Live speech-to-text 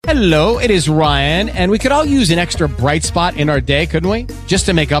Hello, it is Ryan, and we could all use an extra bright spot in our day, couldn't we? Just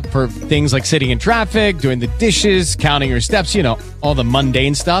to make up for things like sitting in traffic, doing the dishes, counting your steps, you know, all the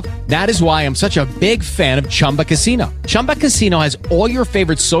mundane stuff. That is why I'm such a big fan of Chumba Casino. Chumba Casino has all your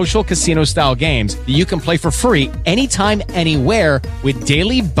favorite social casino-style games that you can play for free anytime, anywhere with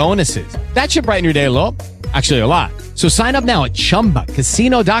daily bonuses. That should brighten your day a little. Actually, a lot. So sign up now at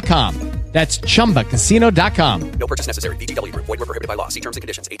ChumbaCasino.com. That's ChumbaCasino.com. No purchase necessary. VGW Group. Void where prohibited by law. See terms and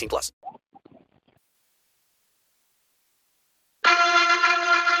conditions. 18+.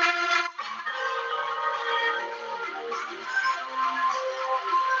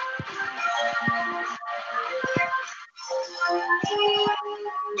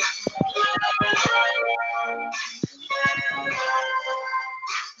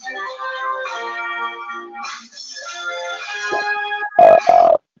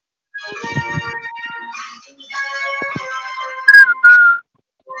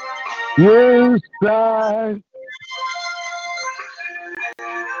 Yes, sir.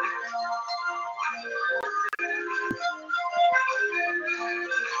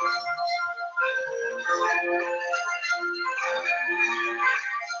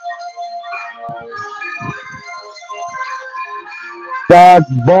 That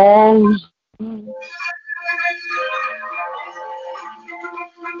balls.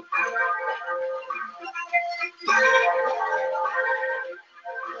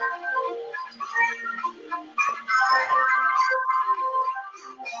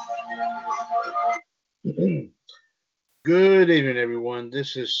 Good evening, everyone.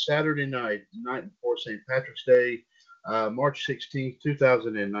 This is Saturday night before St. Patrick's Day, March 16th,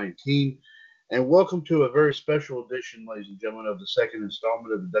 2019. And welcome to a very special edition, ladies and gentlemen, of the second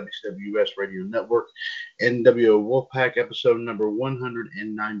installment of the WCWUS Radio Network, NWO Wolfpac, episode number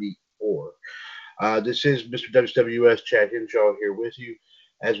 194. This is Mr. WCWUS Chad Henshaw here with you,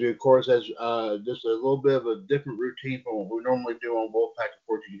 as we, of course, as just a little bit of a different routine from what we normally do on Wolfpac. Of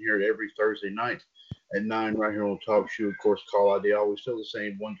course, you can hear it every Thursday night at 9 right here on Talk Show. Of course, call ID always still the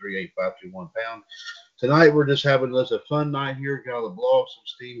same, 138-521-pound. Tonight, we're just having a fun night here, got to blow off some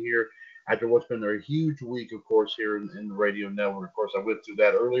steam here after what's been a huge week, of course, here in the radio network. Of course, I went through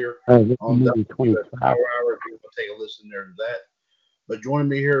that earlier on the Power Hour. If you want to take a listen there to that. But joining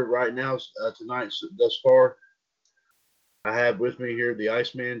me here right now, tonight, thus far, I have with me here the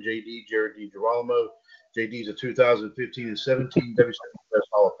Iceman, JD, Jared D. Girolamo. JD is a 2015 and 17 WCWUS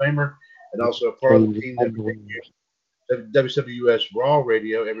Hall of Famer, and also a part of the team that WCWUS Raw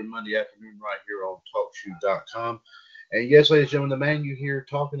Radio every Monday afternoon right here on TalkShoe.com. And yes, ladies and gentlemen, the man you hear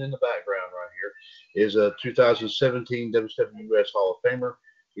talking in the background right here is a 2017 WCWUS Hall of Famer.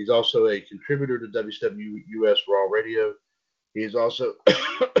 He's also a contributor to WCWUS Raw Radio. He's also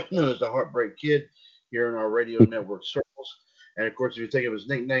known as the Heartbreak Kid here in our radio network circles. And of course, if you think of his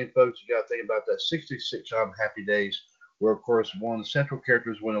nickname, folks, you got to think about that 66 sitcom Happy Days, where, of course, one of the central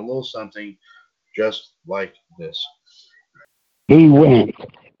characters went a little something just like this. He went,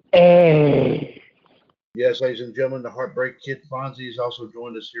 hey. Yes, ladies and gentlemen, the Heartbreak Kid Fonzie has also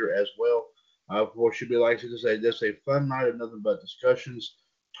joined us here as well. Of course, should be like to say, just a fun night of nothing but discussions,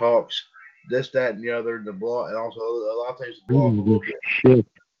 talks, this, that, and the other, the blog, and also a lot of things to blow up a little bit.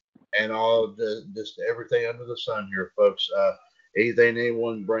 And all of just everything under the sun here, folks. Anything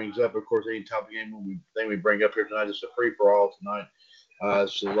anyone brings up, of course, any topic, anything we bring up here tonight is a free for all tonight.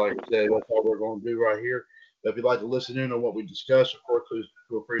 So, like I said, that's all we're going to do right here. But if you'd like to listen in on what we discuss, of course, please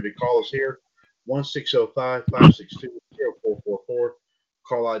feel free to call us here, 1-605-562-0444.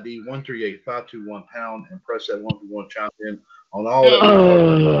 Call ID 138-521-pound and press that one if you want to chime in on all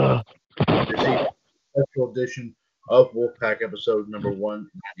of this special edition of Wolfpac episode number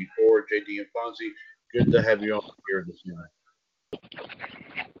 194. JD and Fonzie, good to have you on here this night.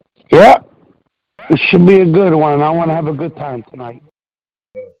 Yeah, it should be a good one. I want to have a good time tonight.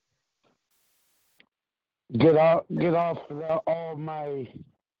 Get off all my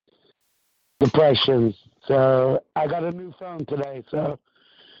depressions. So I got a new phone today, so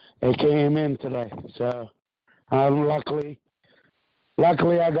it came in today. So luckily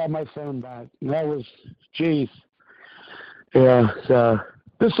I got my phone back. That was, geez. Yeah, so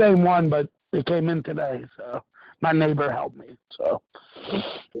the same one, but it came in today. So my neighbor helped me. So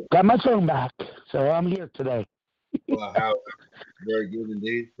got my phone back. So I'm here today. Wow, very good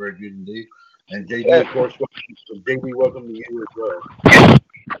indeed. Very good indeed. And JD, of course, welcome to you as well.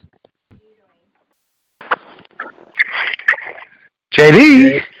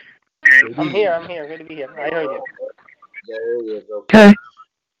 JD? I'm here. Good to be here. I heard you. There it is. Okay.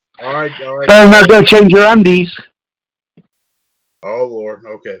 All right. So I'm not going to change your undies. Oh, Lord.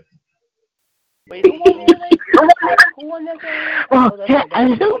 Okay. Wait, who won the other? Who won that game? Oh, that's yeah, right,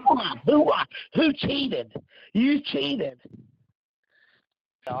 and who won? Who won? Who cheated? You cheated.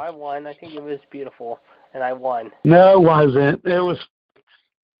 No, I won. I think it was beautiful, and I won. No, it wasn't. It was.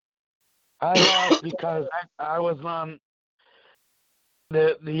 I lost because I was on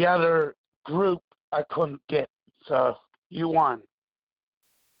the other group. I couldn't get, so you won.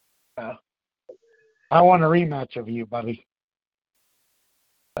 I want a rematch of you, buddy.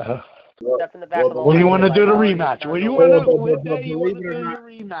 Step in the back of the When you line, want to do the like, rematch? When you But want to? believe What day you want it to or do not, your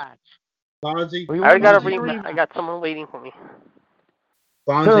rematch? Fonzie, I already got a rematch. I got someone waiting for me.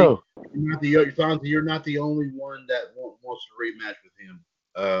 Fonzie, you're not the only one that wants to rematch with him.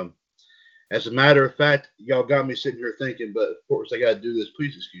 As a matter of fact, y'all got me sitting here thinking, but of course I got to do this.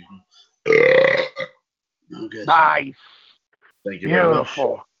 Please excuse me. Okay. Nice. Thank you very much.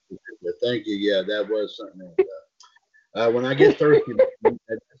 Beautiful. Thank you. Yeah, that was something else. When I get thirsty,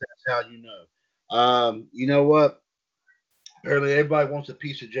 that's how you know. You know what? Apparently everybody wants a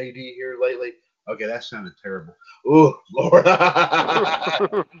piece of JD here lately. Okay, that sounded terrible. Oh, Lord.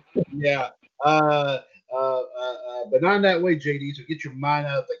 Yeah. But not in that way, JD. So get your mind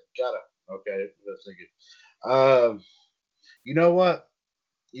out of the gutter. Okay, let's think it. You know what?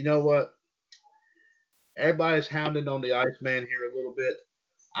 Everybody's hounding on the Iceman here a little bit.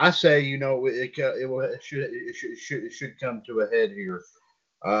 I say, it should come to a head here.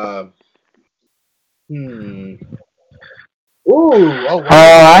 Ooh, oh,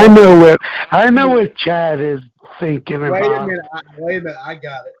 I know what Chad is thinking wait a about. minute. Wait a minute. I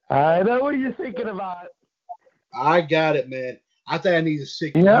got it. I know what you're thinking about. I got it, man. I think I need to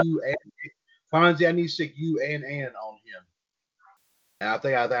stick Yep. you and Fonzie. I need to stick you and Ann on him. And I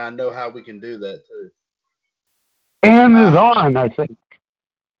think I know how we can do that too. Ann is on, I think.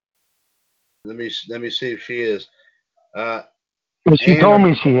 Let me see if she is. She told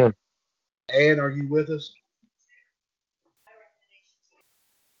me she is. Ann, are you with us?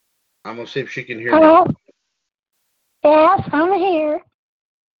 I'm gonna see if she can hear Hello? me. Yes, I'm here.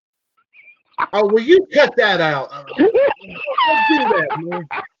 Oh, will you cut that out? Don't do that, man.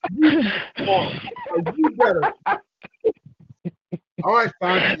 You better. All right,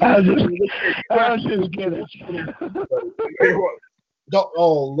 fine. I'll just get it.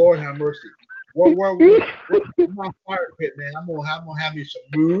 Oh, Lord have mercy. Where's my fire pit, man? I'm gonna have me some.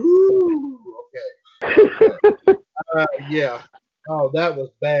 Woo. Okay. Yeah. Oh, that was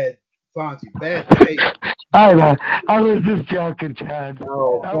bad, Fonzie. Bad taste. I know. I was just joking, Chad.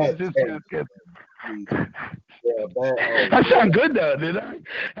 Oh, I was just joking. Yeah, bad. Oh, That sounded good, though, did I?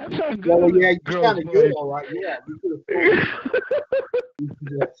 That sounded good. Well, yeah, you girl's sounded voice. good, all right. Yeah, you could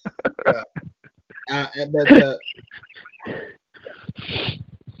have.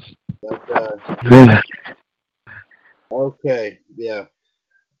 Okay, yeah.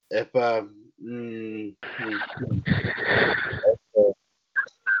 If let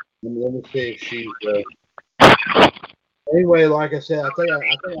me see if she's. Anyway, like I said, I think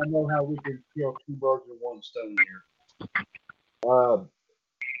I know how we can kill two birds with one stone here.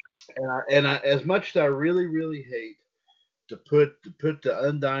 And I, as much as I really, really hate to put the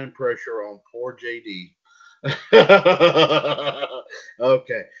undying pressure on poor JD.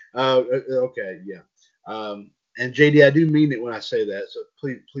 Okay. Okay. Yeah. And JD, I do mean it when I say that, so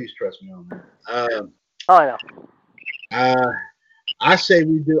please trust me on that. I know. I say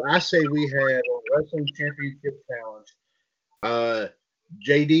we do. I say we have a wrestling championship challenge.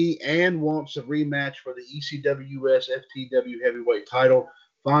 JD and wants a rematch for the ECWUS FTW heavyweight title.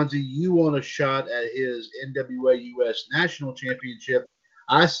 Fonzie, you want a shot at his NWO US national championship.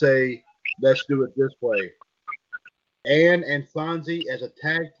 I say let's do it this way. Ann and Fonzie as a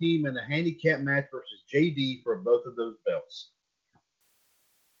tag team in a handicap match versus JD for both of those belts.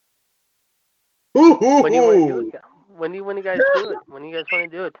 When do you want to do it? When do you guys do it? When do you guys want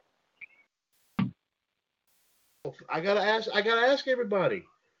to do it? I gotta ask everybody.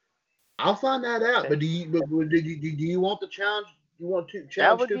 I'll find that out. But do you want the challenge? You want to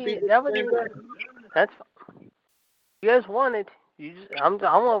challenge two people? That's fine. You guys want it. I'm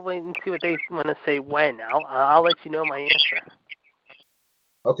gonna wait and see what they want to say when. I'll let you know my answer.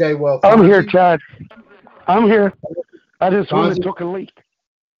 Okay, well, I'm here, Chad. I'm here. I just want to took a leak.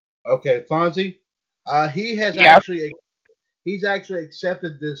 Okay, Fonzie. He has he's actually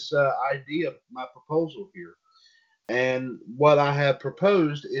accepted this idea, my proposal here. And what I have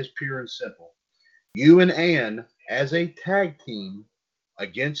proposed is pure and simple. You and Ann as a tag team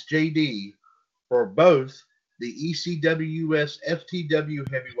against JD for both the ECWUS FTW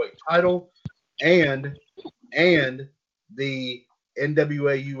heavyweight title and the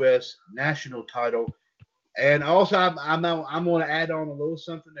NWA US national title. And also, I'm going to add on a little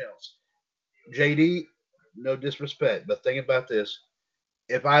something else. JD, no disrespect, but think about this: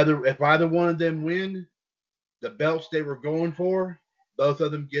 if either one of them win the belts they were going for, both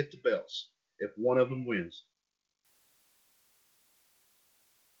of them get the belts. If one of them wins,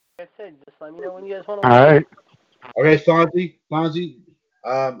 Like I said, just let me know when you guys want to All right. okay, Fonzie,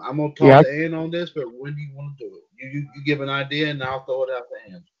 I'm gonna talk Yeah. to Ann on this, but when do you want to do it? You give an idea, and I'll throw it out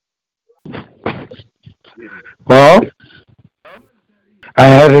to Ann. Well, I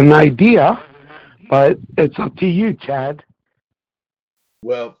had an idea, but it's up to you, Chad.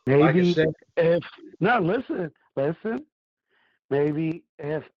 Well, Maybe like I said, if no, listen. Maybe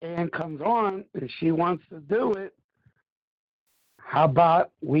if Ann comes on and she wants to do it, how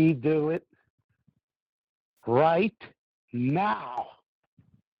about we do it right now?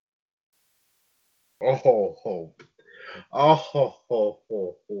 oh,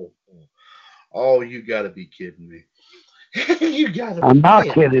 oh, you gotta be kidding me. You gotta I'm be not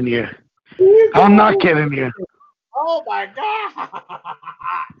kidding. kidding you. You I'm gotta not be kidding you. Oh my God.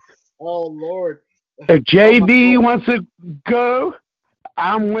 Oh Lord. If Oh my JD God. wants to go,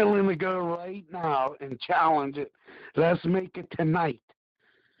 I'm willing to go right now and challenge it. Let's make it tonight.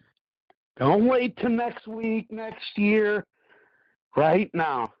 Don't wait till next week, next year. Right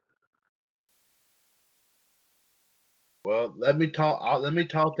now. Well, let me talk. Let me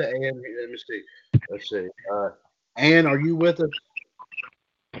talk to Ann. Let me see. Let's see. Ann, are you with us?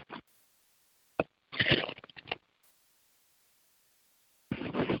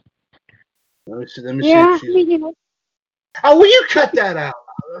 Let me see. Let me see Yeah, if she's. you know. Oh, will you cut that out?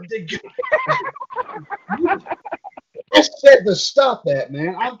 I said to stop that,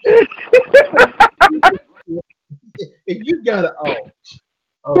 man. You gotta. Oh.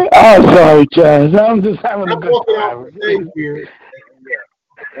 Oh, sorry, Chaz. I'm just having a I'm good walking off time. the stage here.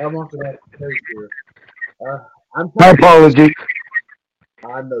 Yeah, I'm walking off the stage here. I'm My trying to. apologies.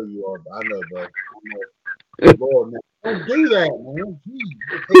 I know you are. I know, bud. I know. Lord, man, don't do that, man. Jeez,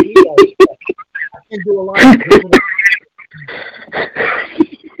 you take me out. I can't do a lot of jumping.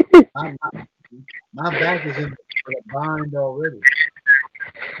 My back is in a bind already.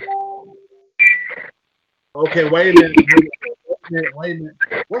 Okay, wait a minute. Wait a minute.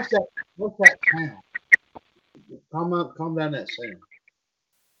 What's that? What's that sound? Calm down that sound.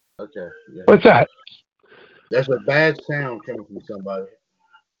 Okay. Yeah. What's that? That's a bad sound coming from somebody.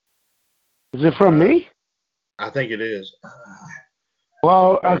 Is it from me? I think it is.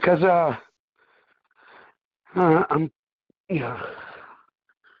 Well, because I'm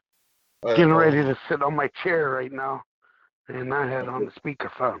getting ready to sit on my chair right now, and I had on the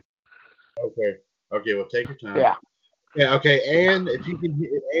speakerphone. Okay. Okay. Well, take your time. Yeah. Yeah. Okay. And if you can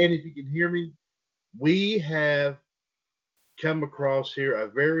hear me, we have come across here a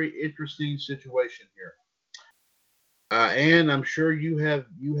very interesting situation here. And I'm sure you have,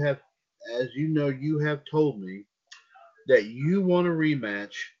 as you know, you have told me that you want a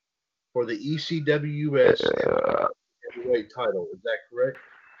rematch for the ECWUS heavyweight title. Is that correct?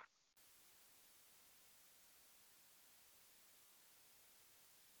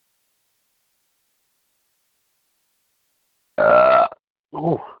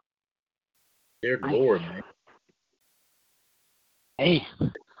 Oh, Dear nice. Lord, man. Hey,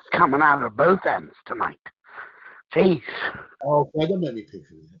 it's coming out of both ends tonight. Jeez. Oh, God, don't let me picture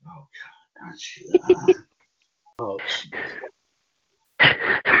that. Oh, God. Shit. Oh, shit.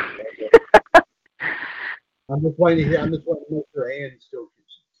 I'm just waiting to hear. I'm just waiting to make sure Ann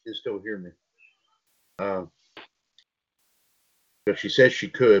can still hear me. But she says she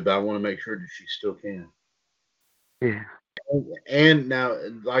could, but I want to make sure that she still can. Yeah. And now,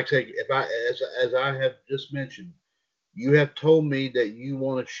 like I say, if I as I have just mentioned, you have told me that you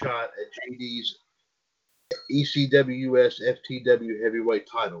want a shot at JD's ECWS FTW heavyweight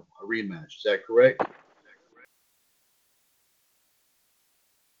title, a rematch. Is that correct?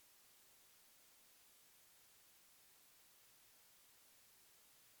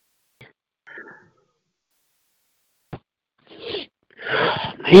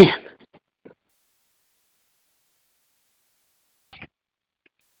 Man.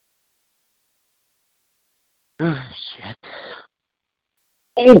 Oh, shit.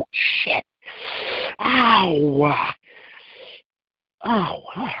 Oh, shit. Ow. Oh,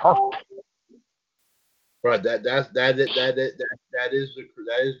 that hurt. Right. That is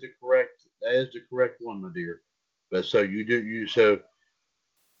the correct one, my dear. But so you do you so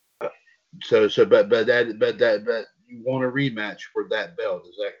but you want a rematch for that belt?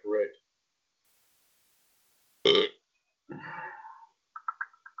 Is that correct?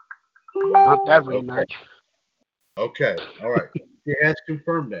 Not that Okay. rematch. Okay. All right. She has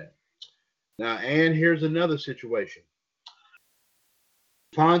confirmed that. Now, and here's another situation.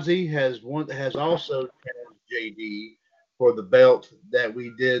 Fonzie has also challenged JD for the belt that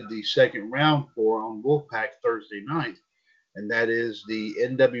we did the second round for on Wolfpac Thursday night, and that is the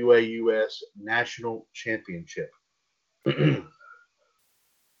NWAUS National Championship.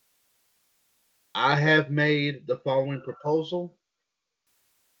 I have made the following proposal.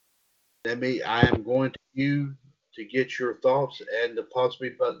 I am going to you to get your thoughts and to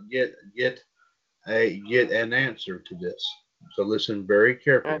possibly get an answer to this. So listen very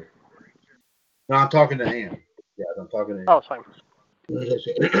carefully. Okay. No, I'm talking to Ann. Yeah, I'm talking to Ann. Oh, sorry.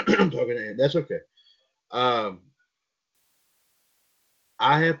 I'm talking to Ann. That's okay. I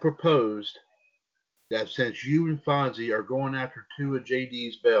have proposed that since you and Fonzie are going after two of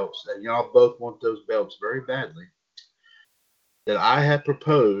JD's belts, and y'all both want those belts very badly, that I have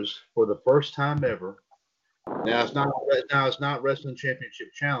proposed for the first time ever. Now it's not Wrestling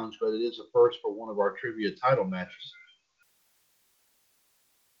Championship Challenge, but it is a first for one of our trivia title matches.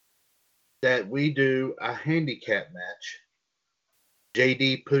 That we do a handicap match.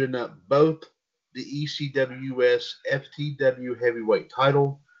 JD putting up both the ECWS FTW heavyweight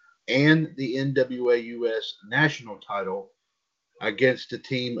title and the NWAUS national title against the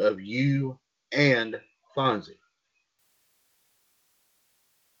team of you and Fonzie.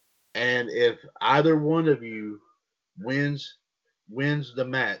 And if either one of you wins the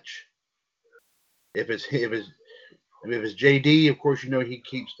match, if it's JD, of course you know he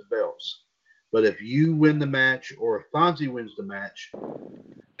keeps the belts. But if you win the match or if Fonzie wins the match,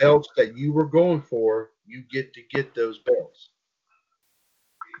 belts that you were going for, you get to get those belts.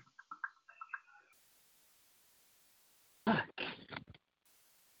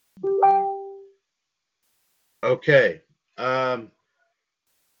 Okay.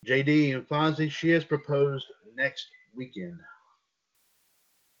 JD and Fonzie, she has proposed next weekend.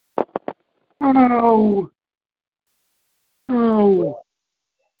 Oh.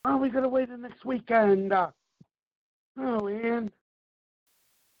 Why are we going to wait the next weekend? Oh, man.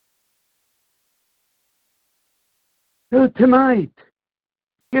 Do it tonight.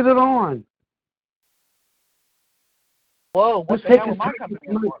 Get it on. Whoa, what Let's the take hell a am I coming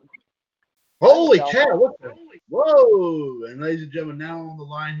in for? Holy cow! Whoa! And ladies and gentlemen, now on the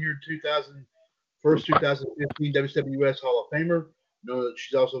line here, 2015 WCWUS Hall of Famer. Know that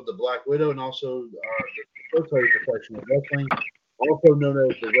she's also the Black Widow and also the military professional wrestling, also known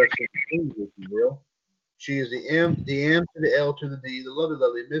as the Wrestling Queen, if you will. She is the M to the L to the D. The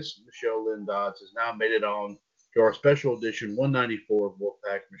lovely Miss Michelle Lynn Dodds has now made it on to our special edition 194 of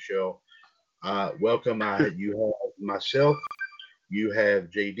Wolfpac. Michelle, welcome. You have myself, you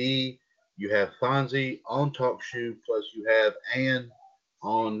have JD, you have Fonzie on Talk Shoe, plus you have Ann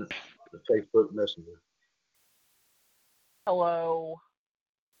on the Facebook Messenger. Hello.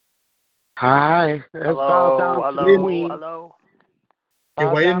 Hi. Hello. Hey,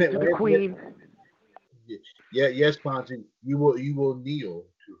 wait a minute. To the Queen. Yes, Fonzie. You will kneel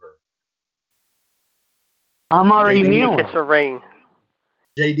to her. I'm already JD, kneeling. Kiss her ring.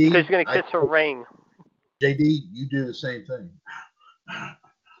 JD, He's gonna kiss her ring. JD, you do the same thing.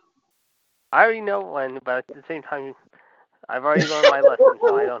 I already know one, but at the same time, I've already learned my lesson,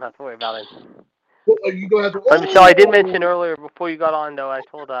 so I don't have to worry about it. You don't have to. But Michelle, I did mention earlier before you got on, though. I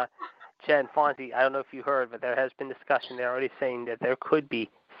told Chad and Fonzie, I don't know if you heard, but there has been discussion. They're already saying that there could be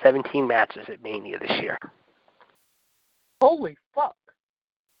 17 matches at Mania this year. Holy fuck.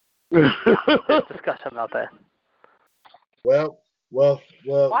 There's discussion about that. Well. Why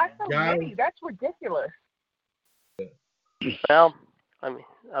so guys, many? That's ridiculous. Well,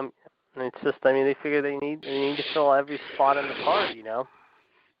 it's just, they figure they need to fill every spot in the card, you know.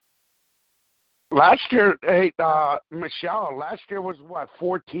 Last year, Michelle, last year was what,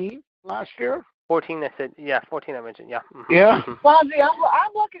 14 last year? 14, I said, yeah, 14 I mentioned, yeah. Mm-hmm. Yeah. Fonzie,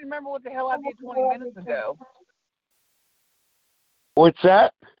 I'm lucky to remember what the hell I did 20 minutes ago. What's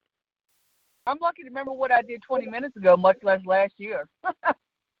that? I'm lucky to remember what I did 20 minutes ago, much less last year.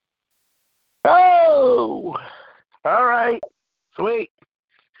 Oh! All right. Sweet.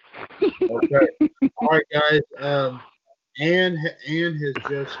 Okay. All right, guys. Ann has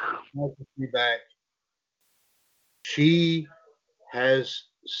just messaged me back. She has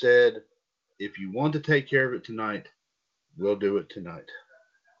said, if you want to take care of it tonight, we'll do it tonight.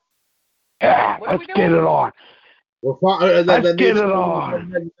 Yeah, let's get it on. Well, let's get it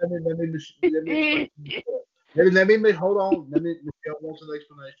on. Let me hold on. Michelle wants an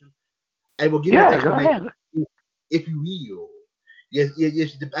explanation. I will give you an explanation, if you will. Yes,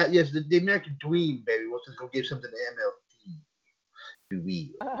 the American Dream, baby, wants to go give something to MLT. You will.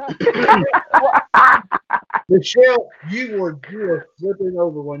 Michelle, you were flipping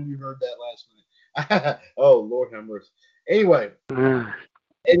over when you heard that last night. Oh, Lord have mercy. Anyway,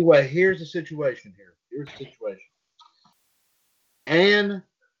 Anyway, here's the situation here. Here's the situation. Ann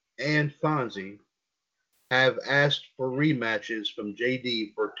and Fonzie have asked for rematches from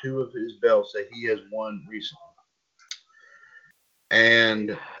JD for 2 of his belts that he has won recently.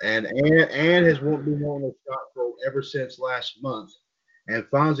 And Ann has been wanting a shot for ever since last month. And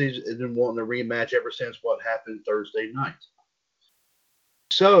Fonzie's been wanting a rematch ever since what happened Thursday night.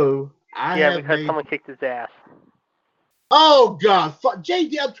 So because someone kicked his ass. Oh God,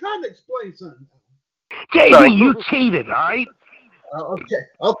 JD, I'm trying to explain something. JD, you cheated, all right?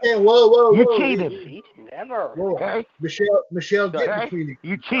 Okay, whoa. You cheated. Never. Okay? Michelle, get between the.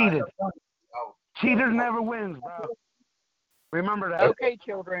 You cheated. Cheaters never wins, bro. Remember that. Okay,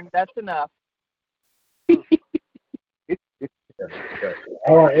 children, that's enough. Okay.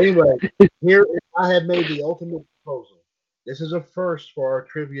 All right. Anyway, here I have made the ultimate proposal. This is a first for our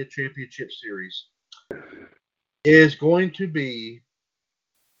Trivia Championship Series. It is going to be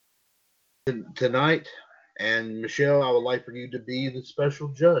tonight, and Michelle, I would like for you to be the special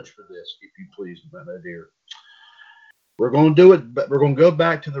judge for this, if you please, my dear. We're going to do it, but we're going to go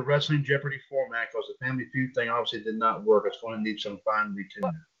back to the Wrestling Jeopardy format because the Family Feud thing obviously did not work. It's going to need some fine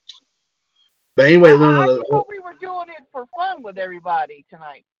retuning. But anyway, I thought we were doing it for fun with everybody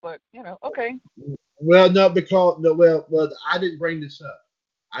tonight, but okay. Well, I didn't bring this up.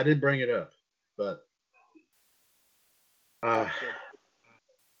 I didn't bring it up, but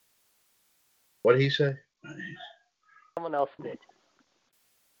what did he say? Someone else did.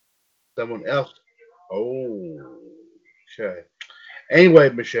 Someone else. Oh, okay. Anyway,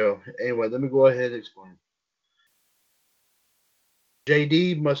 Michelle. Anyway, let me go ahead and explain.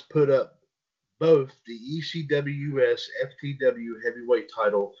 JD must put up both the ECWUS FTW heavyweight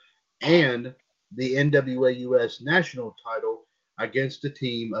title and the NWO national title against the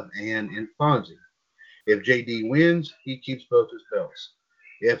team of Ann and Fonzie. If JD wins, he keeps both his belts.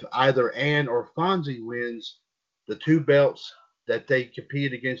 If either Ann or Fonzie wins the 2 belts that they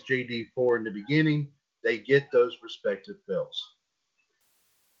competed against JD for in the beginning, they get those respective belts.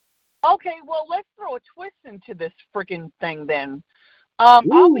 Okay, well, let's throw a twist into this freaking thing then.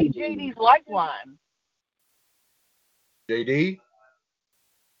 I'll be JD's lifeline. JD?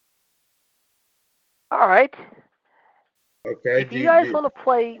 All right. Okay. If you guys want to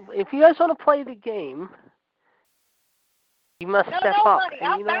play the game, you must step up. Honey,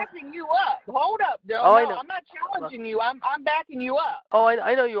 I'm backing you up. Hold up, no, I'm not challenging you. I'm backing you up. Oh,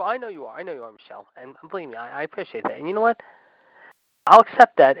 I know you are. I know you are, Michelle. And believe me, I appreciate that. And you know what? I'll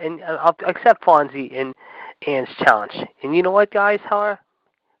accept that, and I'll accept Fonzie and Ann's challenge. And you know what, guys?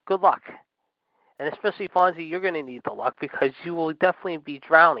 Good luck. And especially Fonzie, you're going to need the luck because you will definitely be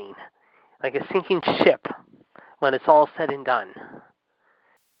drowning like a sinking ship when it's all said and done.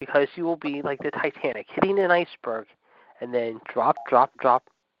 Because you will be like the Titanic, hitting an iceberg and then drop,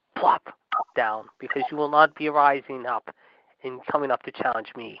 plop down because you will not be rising up and coming up to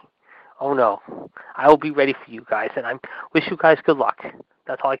challenge me. Oh no, I will be ready for you guys, and I wish you guys good luck.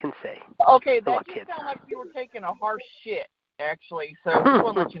 That's all I can say. Okay, good luck, just kids. Sound like you were taking a harsh shit, actually. So just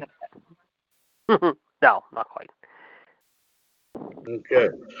want to let you know. No, not quite. Okay.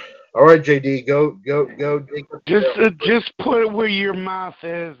 All right, JD, go. Just put it where your mouth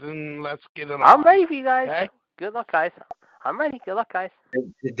is, and let's get it on. I'm ready for you guys. Okay? Good luck, guys. I'm ready. Good luck, guys.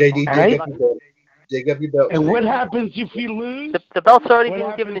 JD, dig up your belt. And what happens if you lose? The belts are already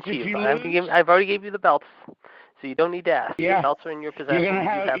being given to you. I've already gave you the belts, so you don't need to ask. Yeah. The belts are in your possession. You're gonna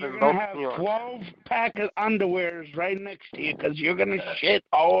have 12 pack of underwears right next to you because you're gonna shit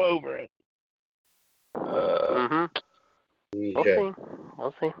all over it. Okay.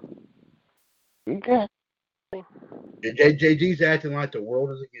 We'll see. Okay. JD's acting like the world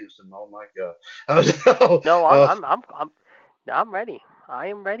is against him. Oh my God. No, I'm ready. I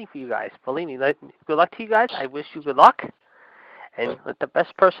am ready for you guys. Believe me. Good luck to you guys. I wish you good luck, and let the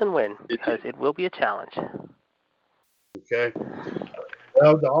best person win because it will be a challenge. Okay.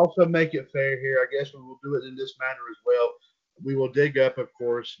 Well, to also make it fair here, I guess we will do it in this manner as well. We will dig up, of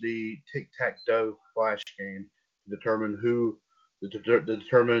course, the tic-tac-toe flash game to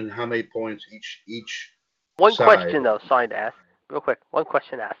determine how many points each. One side. question though, sorry to ask, real quick. One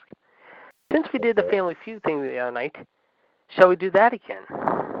question to ask. Since we did the Family Feud thing the other night, shall we do that again?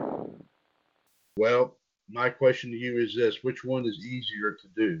 Well, my question to you is this: which one is easier to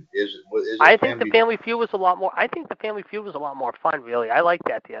do? Is it I think the Family Feud was a lot more. I think the Family Feud was a lot more fun. Really, I liked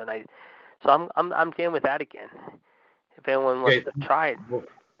that the other night. So I'm down with that again. If anyone wants to try it. Well,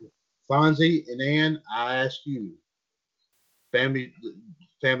 Fonzie and Ann, I ask you: Family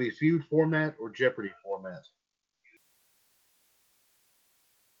Feud format or Jeopardy format?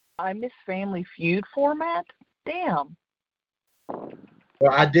 I miss Family Feud format. Damn.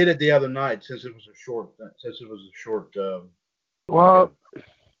 Well, I did it the other night since it was a short. Well,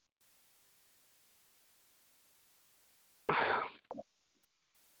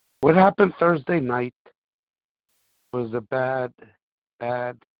 what happened Thursday night was a bad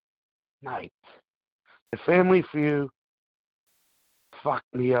night. The Family Feud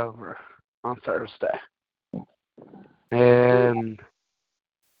fucked me over on Thursday. And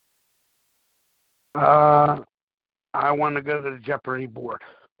I want to go to the Jeopardy board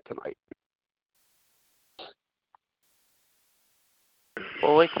tonight.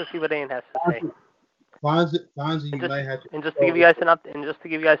 We'll wait to see what Ian has to say. Fonzie, you may have to. And just to give you guys an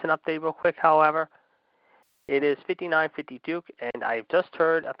update real quick, however, it is 59-50 Duke, and I've just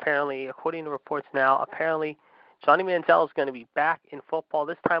heard, apparently, according to reports now, apparently Johnny Manziel is going to be back in football,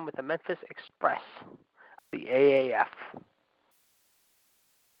 this time with the Memphis Express, the AAF.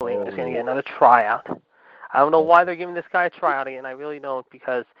 He's going to get another tryout. I don't know why they're giving this guy a tryout again. I really don't,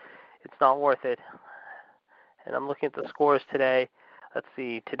 because it's not worth it. And I'm looking at the scores today. Let's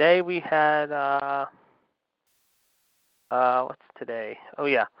see. Today we had, what's today? Oh,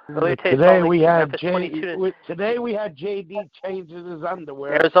 yeah. Today we had JD changing his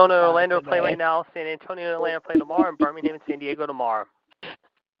underwear. Arizona and Orlando play right now. San Antonio and Atlanta play tomorrow, and Birmingham and San Diego tomorrow.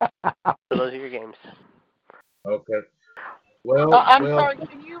 So those are your games. Okay. Well, I'm sorry.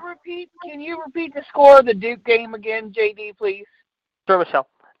 Can you repeat the score of the Duke game again, JD, please? Sure, Michelle.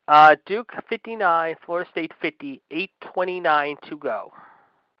 Duke 59, Florida State 50, 8:29 to go.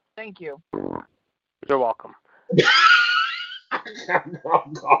 Thank you. You're welcome. Oh,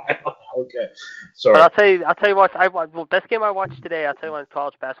 God. Okay. Sorry. But I'll tell you what. The best game I watched today, I'll tell you, in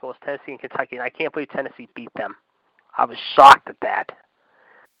college basketball was Tennessee and Kentucky, and I can't believe Tennessee beat them. I was shocked at that.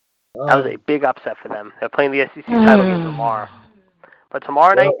 That was a big upset for them. They're playing the SEC title game tomorrow. But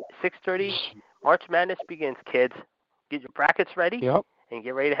tomorrow night, 6:30, March Madness begins, kids. Get your brackets ready. Yep. And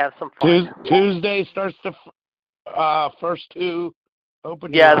get ready to have some fun. Tuesday starts the first two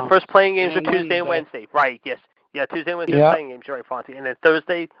opening. Yeah, the first playing games are Tuesday and Wednesday. Right, yes. Yeah, Tuesday and Wednesday playing games. You're right, Fonzie. And then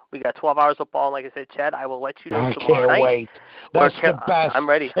Thursday, we got 12 hours of ball. And like I said, Chad, I will let you know tomorrow night. I can't wait. That's the best. I'm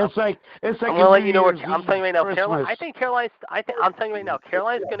ready. It's like I'm going to let you know. I'm telling you right now, Christmas. I'm telling you right now,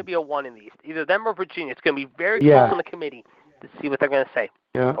 Carolina's going to be a 1 in the East. Either them or Virginia. It's going to be very close on the committee to see what they're going to say.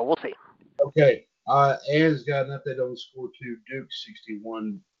 Yeah. But we'll see. Okay. Ann's got an update on the score too. Duke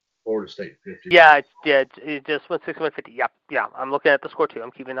 61, Florida State 50. Yeah, it just went 61-50. Yeah. I'm looking at the score too.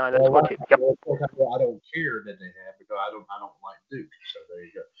 I'm keeping an eye on the score too. Yep. I don't care that they have because I don't like Duke. So there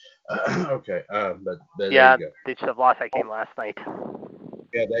you go. Okay. But there you go. They should have lost that game last night.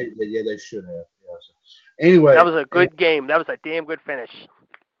 Yeah, they should have. Yeah, so. Anyway, that was a good game. That was a damn good finish.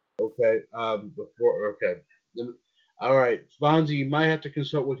 Okay. All right, Fonzie, you might have to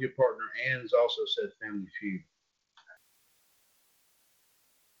consult with your partner. Ann's also said Family Feud.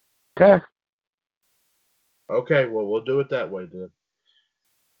 Okay, well, we'll do it that way then.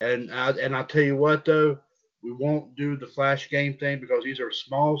 And I'll tell you what, though, we won't do the flash game thing because these are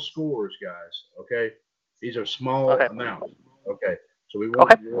small scores, guys. Okay, these are small amounts. Okay, so we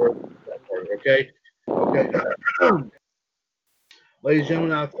won't do that part. Okay. Ladies and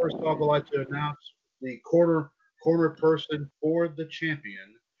gentlemen, first off, I'd like to announce the corner person for the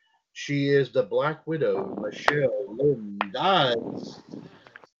champion. She is the Black Widow, Michelle Lynn Dodds.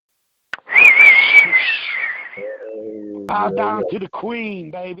 Bow down to the queen,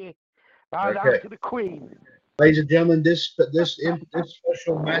 baby. Bow down to the queen. Ladies and gentlemen, this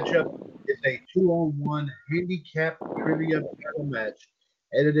special matchup is a 2-on-1 handicap trivia battle match,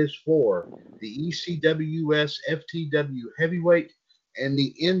 and it is for the ECWUS FTW Heavyweight and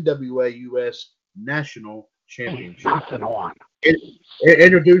the NWO National Championship.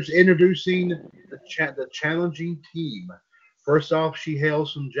 Introducing the challenging team. First off, she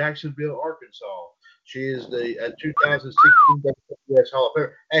hails from Jacksonville, Arkansas. She is the 2016 WCWUS Hall of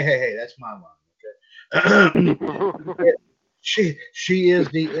Fame. Hey, that's my line. Okay. she is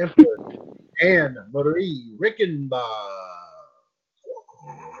the Empress Anne Marie Rickenbach,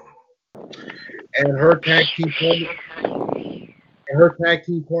 and her tag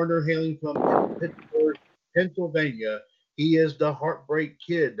team partner hailing from Pittsburgh, Pennsylvania. He is the Heartbreak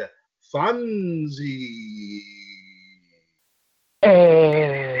Kid, Fonzie.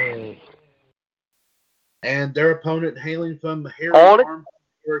 Hey. And their opponent hailing from Harry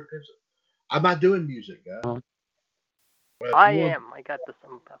I'm not doing music, guys. Well, I am. I got this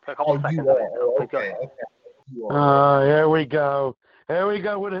for a couple seconds. Okay. Here we go. Here we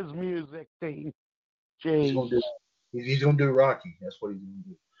go with his music thing. He's gonna do Rocky. That's what he's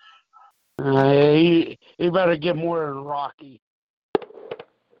gonna do. He better get more than Rocky.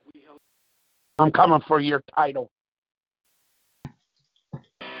 I'm coming for your title.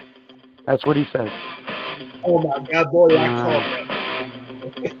 That's what he says. Oh my God, boy, I called that.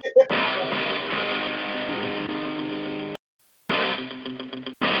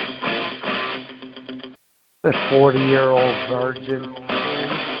 The 40-year-old virgin.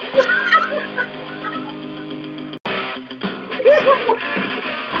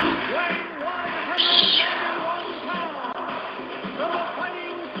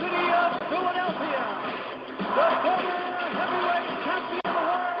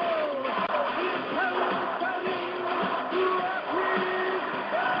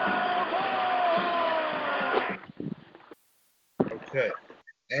 Okay.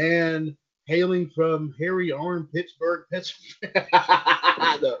 And hailing from Hairy Arm, Pittsburgh, Pennsylvania.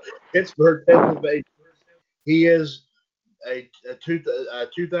 No, Pittsburgh, Pennsylvania. He is a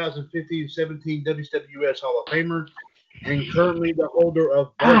 2015-17 WCWUS Hall of Famer and currently the holder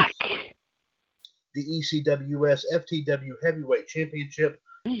of both the ECWS FTW Heavyweight Championship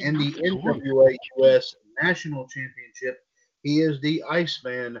and the NWO US National Championship. He is the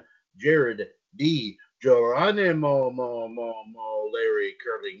Iceman, Jared D. Geronimo Larry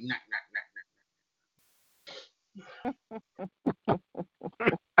Curly.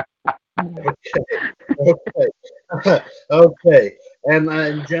 Okay. And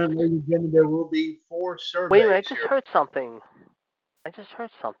ladies and gentlemen, there will be 4 surveys. Wait a minute, I just heard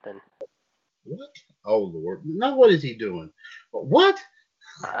something. What? Oh, Lord. Now, what is he doing? What?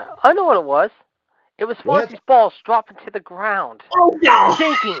 I know what it was. It was Fonzie's balls dropping to the ground. Oh, no!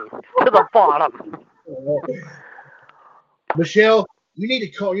 Sinking to the bottom. Michelle, you need to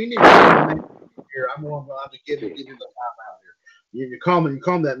call me here. I'm going to have to get into the timeout here. You calm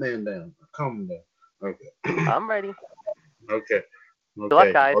that man down. Calm him down. Okay. I'm ready. Okay. Good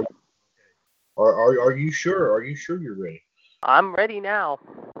luck, guys. Are you sure? Are you sure you're ready? I'm ready now.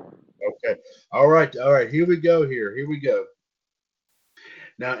 Okay. All right. Here we go. Here we go.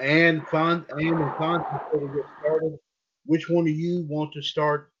 Now, and Fonz, before we get started, which one of you want to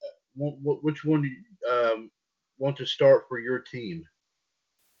start? Which one do you want to start for your team?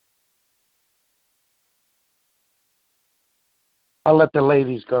 I'll let the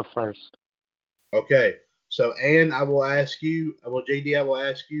ladies go first. Okay. So, Ann, I will ask you. Well, JD, I will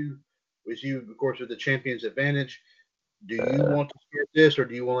ask you. With you, of course, with the champion's advantage. Do you want to start this, or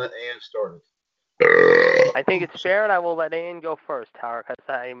do you want to let Ann start it? I think it's fair, and I will let Ann go first, Howard, because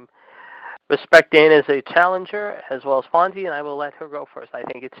I respect Ann as a challenger as well as Fonzie, and I will let her go first. I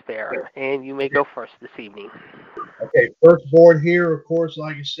think it's fair. And you may go first this evening. Okay, first board here, of course,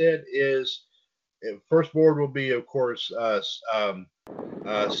 like I said, is first board will be, of course,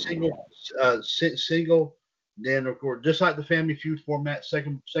 single. Then, of course, just like the Family Feud format,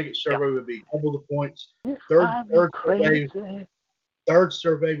 second survey would be double the points. Third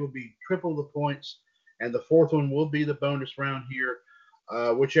survey will be triple the points, and the fourth one will be the bonus round here.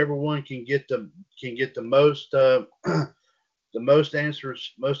 Whichever one can get the most the most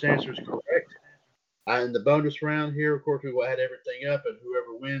answers correct. In the bonus round here, of course, we will add everything up, and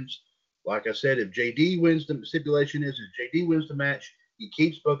whoever wins, like I said, if JD wins, the stipulation is if JD wins the match, he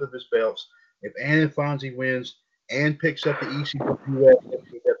keeps both of his belts. If Ann Fonzie wins, Ann picks up the ECWUS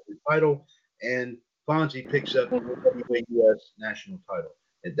title, and Fonzie picks up the NWO national title.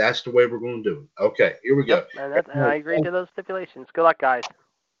 And that's the way we're going to do it. Okay, here we go. And I agree to those stipulations. Good luck, guys.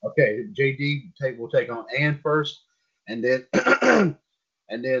 Okay, JD will take on Ann first, and then and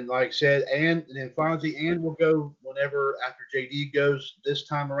then, like I said, Ann, and then Fonzie. Ann will go whenever after JD goes this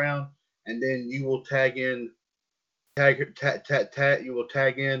time around, and then you will tag in. You will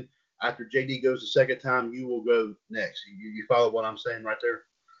tag in after JD goes the second time. You will go next. You follow what I'm saying right there?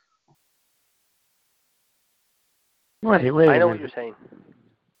 Wait. I know what you're saying.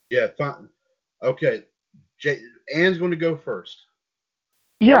 Yeah, fine. Okay. Ann's going to go first.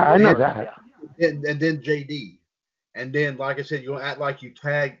 Yeah, I know that. And then JD. And then, like I said, you'll act like you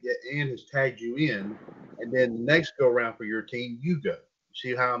Ann has tagged you in. And then the next go around for your team, you go.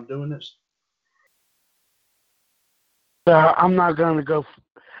 See how I'm doing this? So I'm not going to go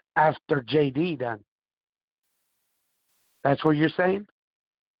after JD then. That's what you're saying?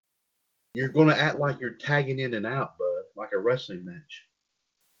 You're going to act like you're tagging in and out, bud, like a wrestling match.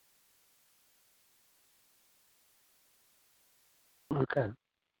 Okay.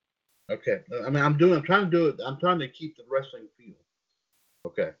 I mean, I'm trying to do it. I'm trying to keep the wrestling feel.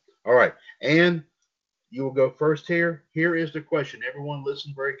 Okay. All right. And you will go first here. Here is the question. Everyone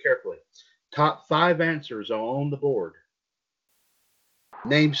listen very carefully. Top 5 answers are on the board.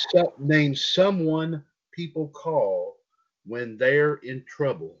 Name someone people call when they're in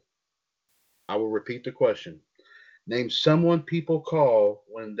trouble. I will repeat the question. Name someone people call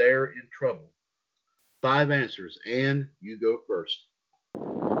when they're in trouble. 5 answers. And you go first.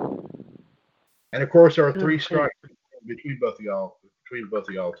 And of course, there are 3 strikes between both of y'all. Too.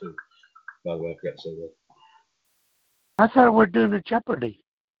 By the way, I've got to say that. I thought we're doing a Jeopardy.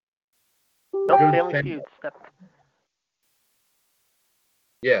 Nope, Family Feud.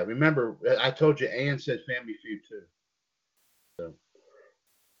 Yeah, remember, I told you Ann said Family Feud too. So.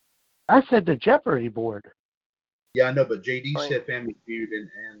 I said the Jeopardy board. Yeah, I know, but JD said Family Feud,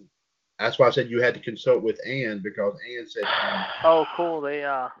 and that's why I said you had to consult with Ann, because Ann said Family Feud. Oh, cool. They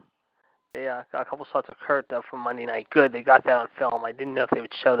got a couple shots of Kurt though from Monday night. Good, they got that on film. I didn't know if they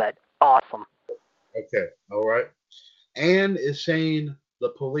would show that. Awesome. Okay, all right. Ann is saying the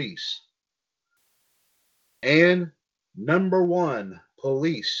Police. Ann, number 1,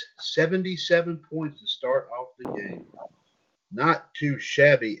 Police, 77 points to start off the game. Not too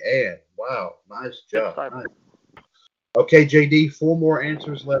shabby, Ann. Wow, nice job. Nice. Okay, JD, 4 more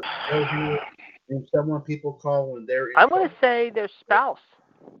answers left to go here. And someone people call when they're in I'm going to say their spouse.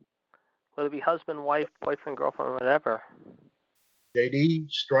 Whether it be husband, wife, boyfriend, girlfriend, whatever. JD,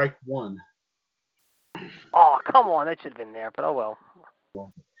 strike 1. Oh, come on. That should have been there, but oh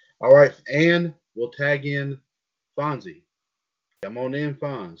well. All right, Ann, we'll tag in Fonzie. Come on in,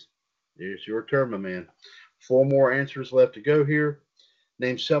 Fonz. It's your turn, my man. 4 more answers left to go here.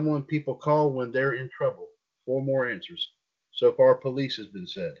 Name someone people call when they're in trouble. 4 more answers. So far, Police has been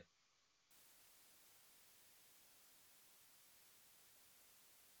said.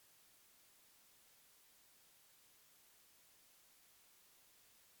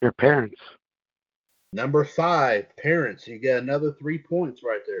 Your parents. Number 5, Parents. You got another 3 points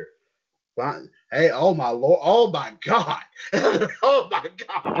right there. Fine. Hey, oh my Lord. Oh my God. Oh my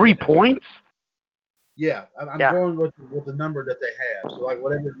God. 3 points? Yeah, I'm going with the number that they have. So like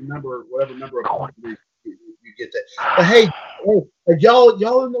whatever number of points you get that. But hey,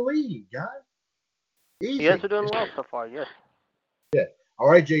 y'all in the lead, guys. Easy. You guys are doing well so far, yes. Yeah. All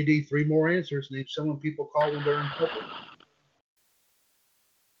right, JD, 3 more answers. Name someone people call when they're in trouble.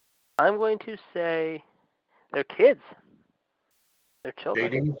 I'm going to say their kids. Their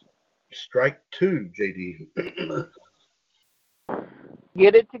children. JD, strike 2, JD.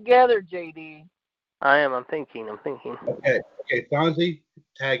 Get it together, JD. I'm thinking. Okay, Fonzie,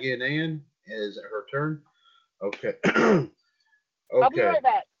 tag in Ann. Is it her turn? Okay. Okay. I'll be right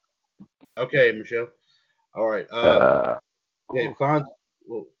back. Okay, Michelle. All right. Okay,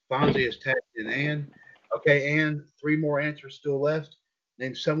 Fonzie is tagged in Ann. Okay, Ann, 3 more answers still left.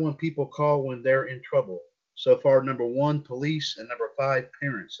 Name someone people call when they're in trouble. So far, number 1, Police, and number 5,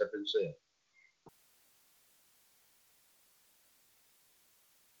 Parents have been said.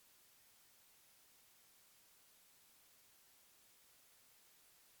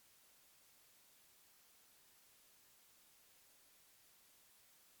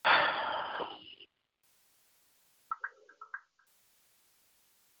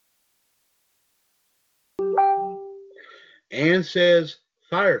 Ann says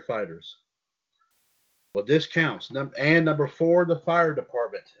firefighters. Well, this counts. And number 4, the fire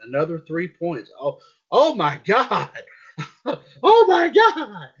department. Another 3 points. Oh my God. Oh my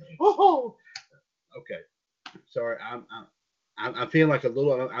God. Oh. Okay. Sorry, I'm feeling like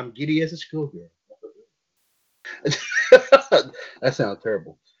I'm giddy as a schoolgirl. That sounds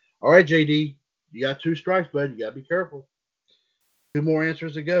terrible. All right, JD, you got 2 strikes, bud. You gotta be careful. 2 more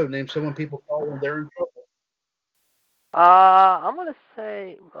answers to go. Name someone people call when they're in trouble. I'm gonna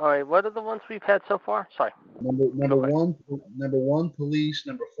say. All right, what are the ones we've had so far? Sorry. Number one, Police.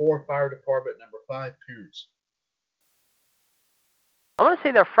 Number 4, fire department. Number 5, Parents. I'm gonna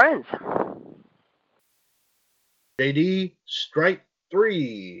say they're friends. JD, strike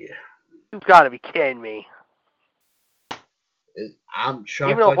 3. You've got to be kidding me. I'm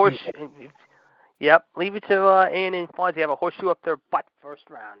shocked. Even a horseshoe. Yep, leave it to Ann and Fonzie. Have a horseshoe up their butt first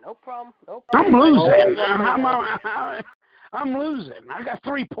round. No problem. I'm losing. I'm losing. I got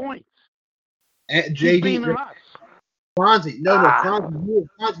 3 points. And JD, Fonzie,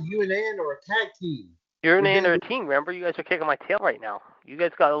 Fonzie, you and Ann are a tag team. You're and Ann are a team. Remember, you guys are kicking my tail right now. You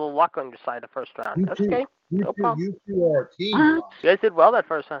guys got a little luck on your side the first round. That's okay. No problem. You 2 are a team. You guys did well that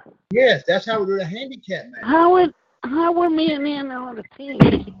first round. Yes, that's how we do the handicap match. How were me and Ann on the team?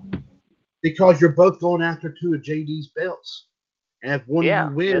 Because you're both going after 2 of JD's belts, and if one of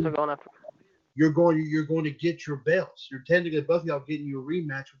you wins, you guys are going after. You're going to get your belts. You're technically both of y'all getting you a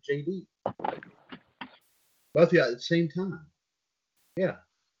rematch with JD. Both of y'all at the same time. Yeah.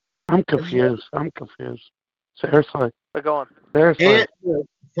 I'm confused. Seriously. We're going. Seriously. And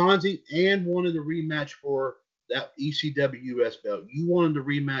Fonzie wanted a rematch for that ECWUS belt. You wanted a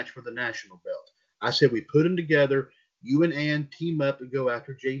rematch for the national belt. I said we put them together. You and Ann team up and go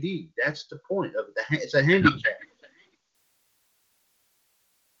after JD. That's the point of it. It's a handicap.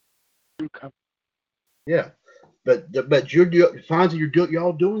 Okay. Yeah, but Fonzie,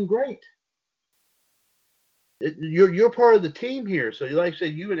 y'all doing great. You're part of the team here, so like I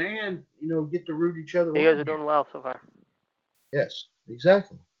said, you and Ann, get to root each other You guys on are here. doing well so far. Yes,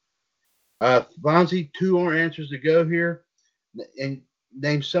 exactly. Fonzie, 2 more answers to go here, and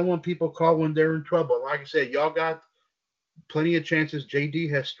name someone people call when they're in trouble. Like I said, y'all got plenty of chances. JD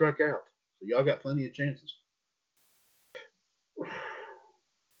has struck out, so y'all got plenty of chances.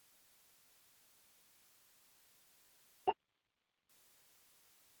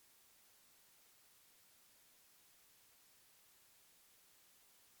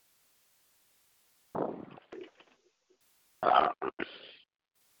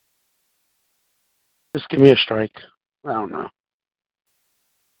 Just give me a strike. I don't know.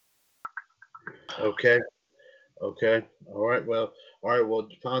 Okay. Okay. All right. Well.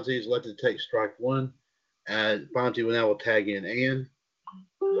 Fonzie is elected to take strike 1, and Fonzie will tag in Ann.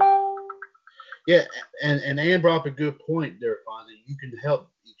 Yeah, and Ann brought up a good point there, Fonzie. You can help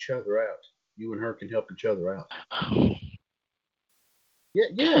each other out. You and her can help each other out.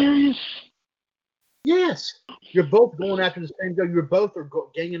 Yeah. Yes. You're both going after the same goal. You're both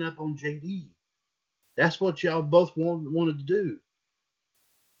ganging up on JD. That's what y'all both wanted to do.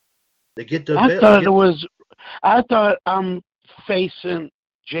 To get the I thought I'm facing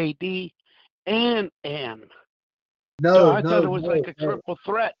JD and Ann. So I thought it was like a triple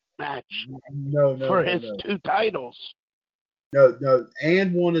threat match for his 2 titles. No.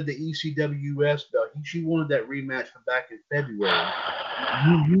 Ann wanted the ECWUS belt. She wanted that rematch from back in February.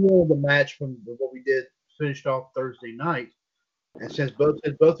 You wanted the match from what we did, finished off Thursday night. And since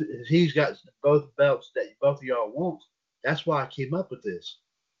he's got both belts that both of y'all want, that's why I came up with this.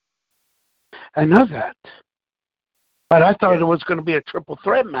 I know that. But I thought it was going to be a triple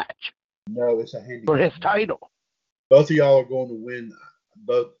threat match. No, it's a handicap for his title. Both of y'all are going to win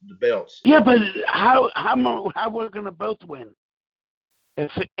both the belts. Yeah, but how we're going to both win?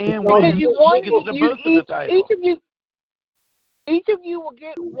 If Ann wins, she gets the both of the titles. Each of you will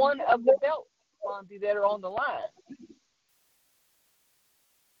get one of the belts, Fonzie, that are on the line.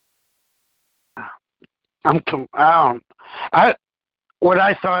 I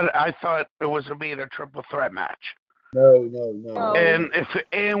thought it was going to be a triple threat match. No. And if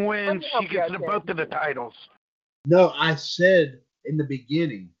Ann wins, she gets the both of the titles. No, I said in the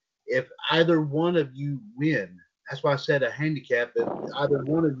beginning, if either one of you win, that's why I said a handicap. If either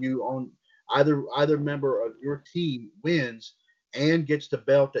one of you on either member of your team wins and gets the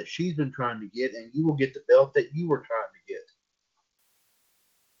belt that she's been trying to get, and you will get the belt that you were trying to get.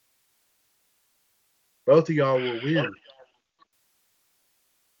 Both of y'all will win.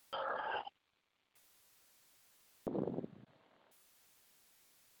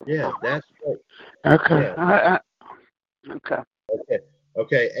 Yeah, that's right. Okay. Yeah. Okay.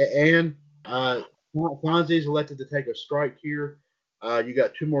 Okay. And Fonzie's elected to take a strike here. You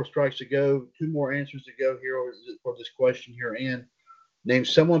got 2 more strikes to go, 2 more answers to go here for this question here. And name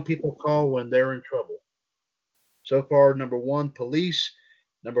someone people call when they're in trouble. So far, number 1, police.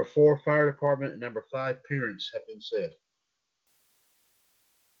 Number 4, fire department. And number 5, parents have been said.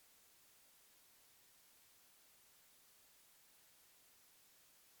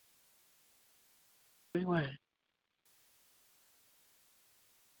 Anyway.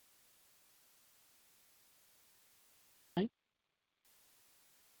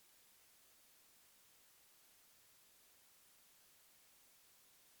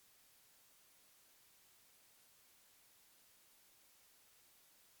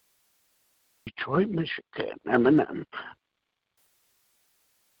 Detroit, Michigan, M&M.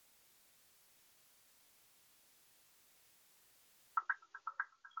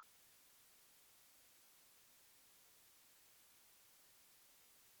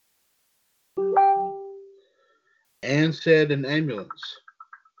 Ann said an ambulance.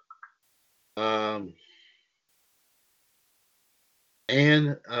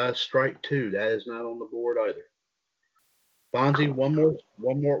 And strike 2. That is not on the board either. Fonzie, one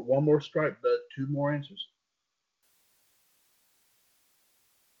more strike, but 2 more answers.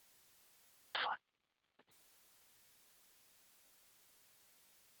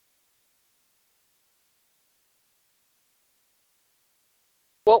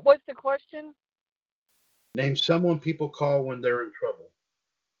 What was the question? Name someone people call when they're in trouble.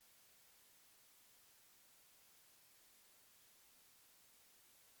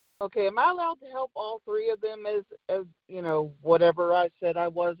 Okay, am I allowed to help all 3 of them as whatever I said I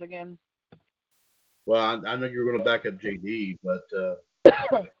was again? Well, I know you're going to back up JD, but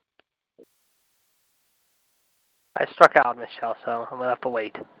I struck out, Michelle, so I'm going to have to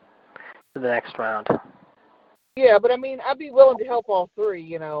wait for the next round. Yeah, but I mean, I'd be willing to help all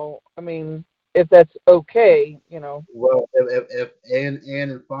 3, I mean. if that's okay, you know. Well, if Ann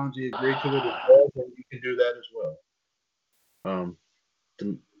and Fonzie agree to it as well, then you can do that as well.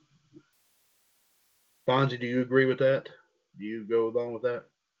 The- Fonzie, do you agree with that? Do you go along with that?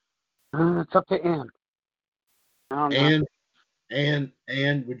 It's up to Ann. I don't know.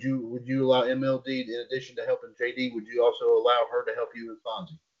 And would you allow MLD in addition to helping JD? Would you also allow her to help you and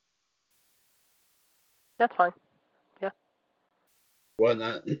Fonzie? That's fine. Well,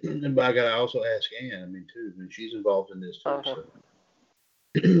 not, but I gotta also ask Ann. I mean, too, and she's involved in this too. Okay.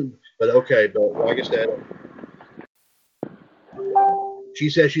 So. But okay, but like I said, she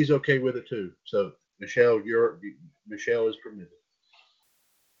says she's okay with it too. So Michelle, Michelle is permitted.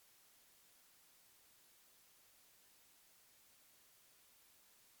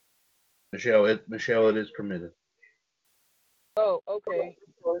 Michelle, it is permitted. Oh, okay.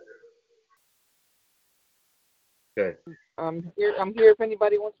 Okay. I'm here if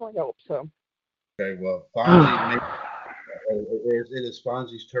anybody wants my help. So. Okay. Well, Fonzie, it is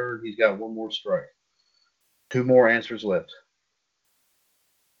Fonzie's turn. He's got one more strike. 2 more answers left.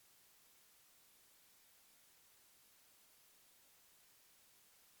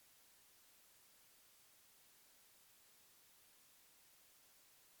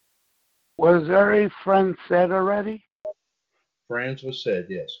 Was there a friend said already? Friends was said,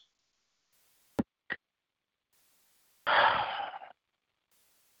 yes.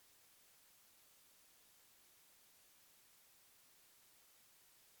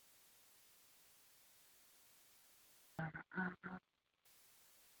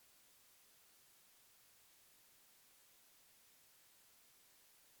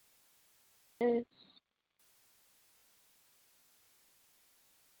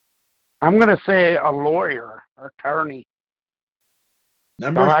 I'm gonna say a lawyer, attorney.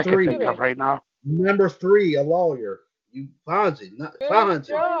 Number All I 3. can think of right now. Number 3, a lawyer. You Fonzie, not Good Fonzie.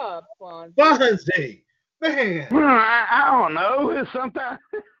 job, Fonzie. Fonzie, man. I don't know. It's sometimes.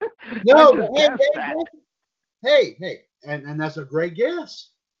 No, I just guessed that. hey, and that's a great guess.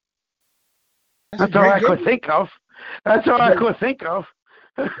 That's all I could think of. That's all I could think of.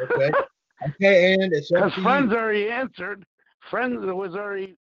 Okay. Okay, and it's up Because to friends you. already answered. Friends was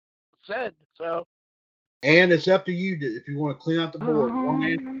already said. So. And it's up to you if you want to clean out the board.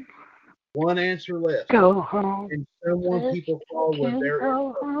 One answer left. Go home. And someone people call when they're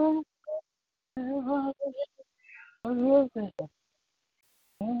go home.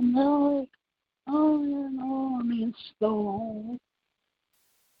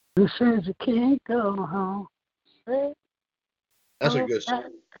 Who says you can't go home? That's a good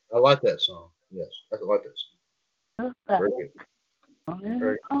song. I like that song. Yes, I like that song. Very good.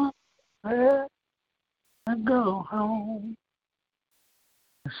 Very good. I go home.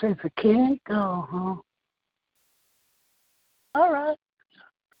 Who says you can't go home? All right.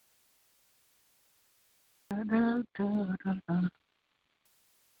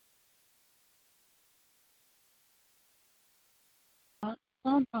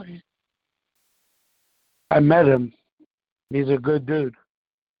 I met him. He's a good dude.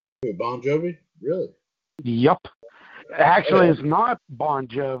 Who, Bon Jovi? Really? Yup. Actually, it's not Bon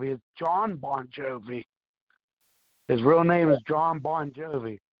Jovi. It's John Bon Jovi. His real name is John Bon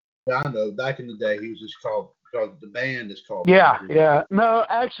Jovi. I know. Back in the day, he was just called. Because the band is called. Yeah, Bon Jovi. yeah. No,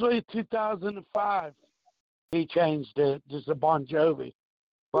 actually, 2005, he changed it just to Bon Jovi.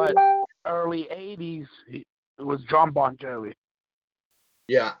 But early 80s, it was John Bon Jovi.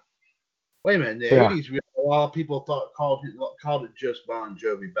 Yeah. Wait a minute. In the 80s, a lot of people called it just Bon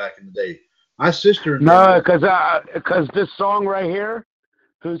Jovi back in the day. My sister. No, because this song right here,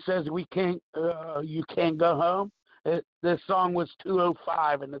 who says you can't go home. This song was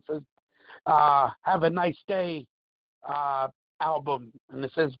 205, and it says "Have a Nice Day" album, and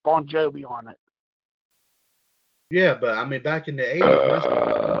it says Bon Jovi on it. Yeah, but I mean, back in the 80s,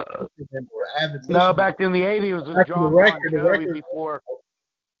 were avid no, back in the 80s, it was John Bon Jovi before.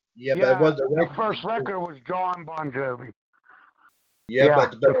 Yeah, but it was the first record was John Bon Jovi. Yeah,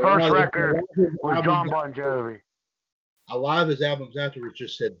 but the first record was John Bon Jovi. A lot of his albums afterwards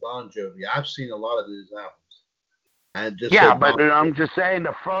just said Bon Jovi. I've seen a lot of his albums. And just but I'm just saying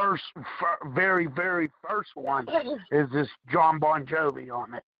the very, very first one is this John Bon Jovi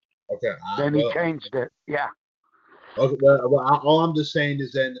on it. Okay. Then he changed it. Yeah. Okay. Well, all I'm just saying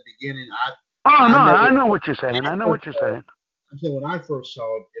is that in the beginning, I know what you're saying. I know what you're saying. I'm saying when I first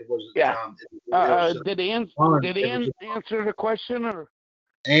saw it, it wasn't John. Did Ann answer the question, or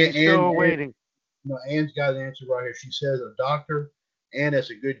still waiting? No, Ann's got an answer right here. She says a doctor, and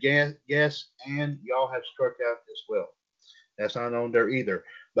that's a good guess, and y'all have struck out as well. That's not on there either.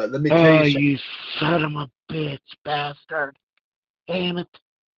 But let me tell you something. You son of a bitch, bastard. Damn it.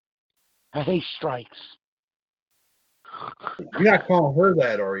 I hate strikes. You're not calling her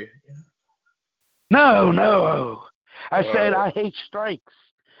that, are you? No. I said I hate strikes.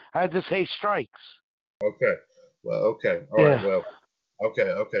 I just hate strikes. Okay. Well, okay. All right. Well,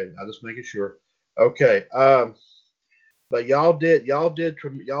 okay. I'm just making sure. Okay. But y'all did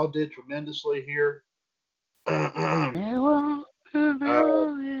tremendously here. Let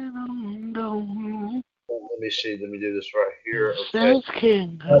me see. Let me do this right here.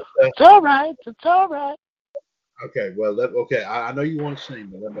 Okay. It's all right. It's all right. Okay. Well, okay. I know you want to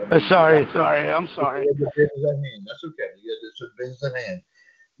sing, but Sorry. I'm sorry. The business at hand. That's okay. It's a business at hand.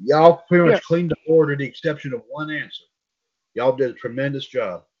 Y'all pretty much cleaned the board with the exception of one answer. Y'all did a tremendous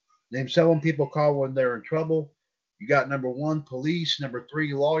job. Name 7 people call when they're in trouble. You got number 1, police. Number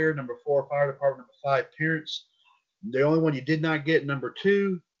 3, lawyer. Number 4, fire department. Number 5, parents. The only one you did not get, number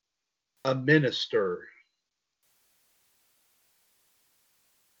 2, a minister.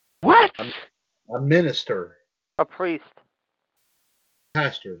 What? A minister. A priest.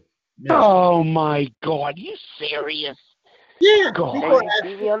 Pastor. Minister. Oh my God! You serious? Yeah. God. Hey, you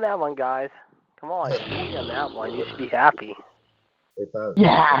beat me on that one, guys. Come on, you beat me on that one. You should be happy.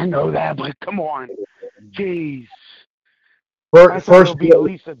 Yeah, I know that, but come on, jeez. I thought it would be at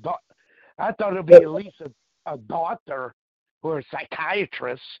least a doctor or a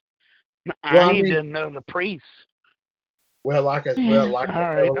psychiatrist. I didn't know the priest. Well, all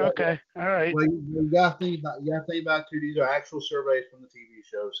right. Okay. All right. Well, you got to think about too. These are actual surveys from the TV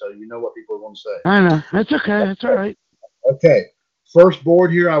show, so you know what people are going to say. I know. That's okay. That's all right. Okay. First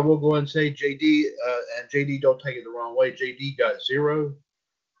board here, I will go ahead and say JD, and JD, don't take it the wrong way. JD got 0,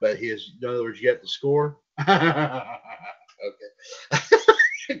 but he has, in other words, yet to score. Okay.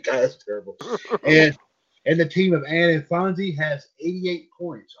 That's terrible. And the team of Ann and Fonzie has 88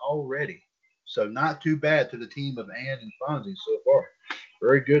 points already. So not too bad to the team of Ann and Fonzie so far.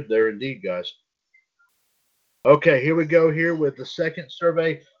 Very good there indeed, guys. Okay, here we go here with the second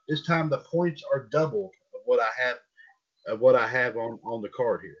survey. This time the points are doubled of what I have on the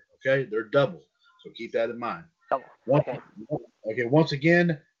card here. Okay, they're double. So keep that in mind. Once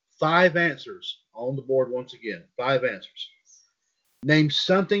again, 5 answers on the board once again. 5 answers. Name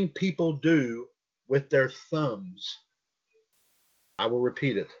something people do with their thumbs. I will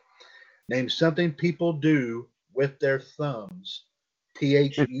repeat it. Name something people do with their thumbs.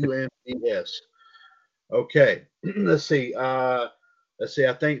 THUMBS. Okay. Let's see. I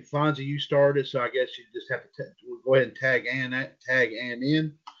think Fonzie, you started, so I guess you just have to go ahead and tag Ann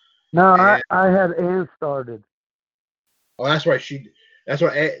in. No, I had Ann started. Oh, that's right. That's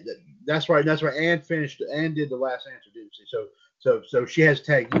right. Ann finished. Ann did the last answer, didn't she? So she has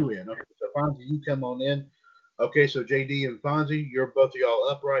tagged you in. Okay. So Fonzie, you come on in. Okay. So JD and Fonzie, you're both of y'all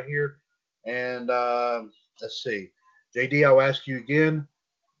up right here. And let's see. JD, I'll ask you again.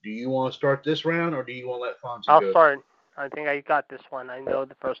 Do you want to start this round, or do you want to let Fonzie go? I'll start. I think I got this one. I know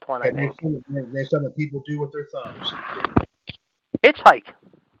the first one, I think. Name something people do with their thumbs. Hitchhike.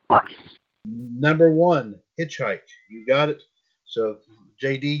 Number 1, hitchhike. You got it. So,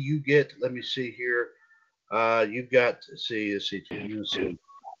 JD, you get, let me see here. You've got, let's see.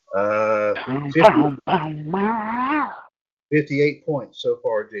 58 points so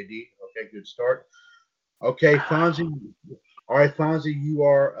far, JD. Okay, good start. Okay, Fonzie. All right, Fonzie, you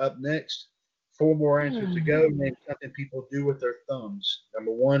are up next. 4 more answers to go. Name something people do with their thumbs.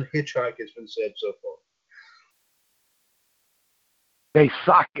 Number 1, hitchhike has been said so far. They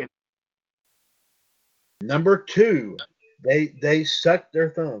suck it. Number 2, they suck their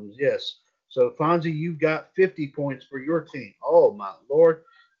thumbs. Yes. So Fonzie, you've got 50 points for your team. Oh my Lord,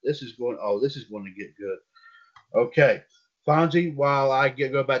 this is going to get good. Okay, Fonzie, while I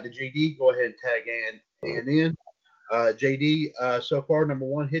go back to JD, go ahead and tag Ann in. JD, so far, number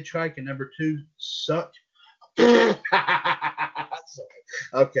 1, hitchhike, and number 2, suck.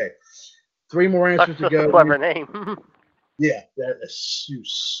 Okay, 3 more answers to go. That's a clever name. Yeah, you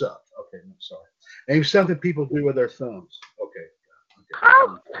suck. Okay, I'm sorry. Name something people do with their thumbs. Okay.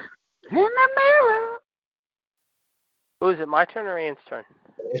 In the mirror. Who is it? My turn or Ann's turn?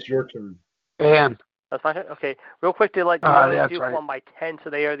 It's your turn. Ann. That's my turn? Okay. Real quick to let you know, Duke right. won by 10, so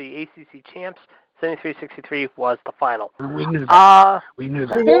they are the ACC champs. 73-63 was the final. We knew that.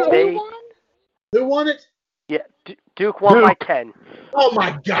 Who won it? Yeah, Duke won by 10. Oh,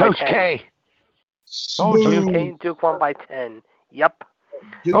 my God. Coach K. Duke won by 10. Yep.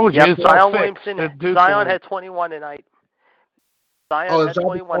 Zion Williamson. Zion had 21 tonight. Zion had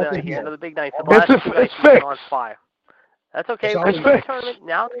 21 tonight. He had another big night. The last 2 nights he was on fire. That's okay. It's the tournament.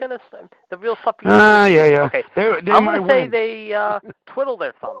 Now it's going to the real stuff. Yeah. Okay. I'm going to say they twiddle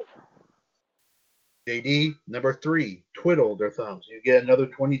their thumbs. JD, number 3, twiddle their thumbs. You get another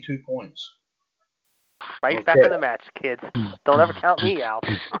 22 points. Right back in the match, kids. Don't ever count me out.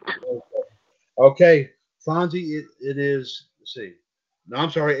 Okay, Fonzie, it is, let's see. No,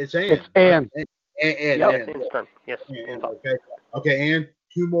 I'm sorry, it's Ann. It's Ann. Ann. Yes, Ann's turn. Yes. Ann, okay. Okay, Ann,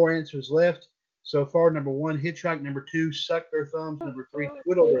 2 more answers left. So far, number 1, hitchhike. Number 2, suck their thumbs. Number 3,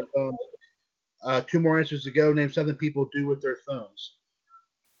 twiddle their thumbs. 2 more answers to go. Name something people do with their thumbs.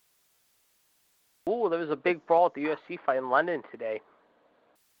 Ooh, there was a big brawl at the UFC fight in London today.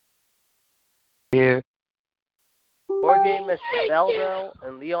 Yeah. Jorge Masvidal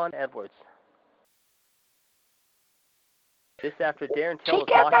and Leon Edwards. This after Darren Till was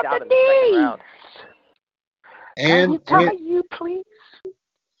knocked out in the second round. You please.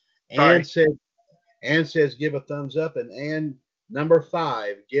 Ann says give a thumbs up, and Ann, number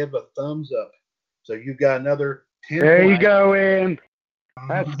 5, give a thumbs up. So you've got another 10 There points. you go, Ann.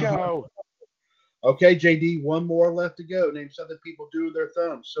 Let's go. Okay, JD, 1 more left to go. Name something people do with their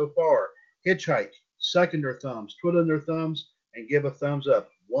thumbs so far. Hitchhike, sucking their thumbs, twiddling their thumbs, and give a thumbs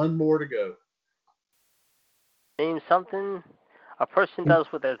up. 1 more to go. Name something a person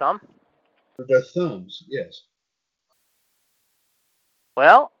does with their thumb. With their thumbs, yes.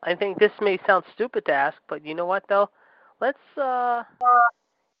 Well, I think this may sound stupid to ask, but you know what though? Let's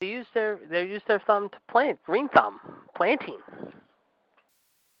they use their thumb to plant, green thumb, planting.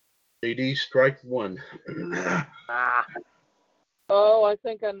 JD, strike 1. Oh, I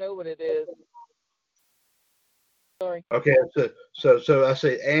think I know what it is. Sorry. Okay, so I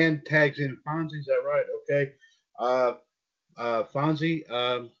say Ann tags in Fonzie. Is that right? Okay. Fonzie,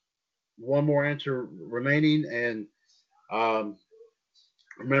 1 more answer remaining, and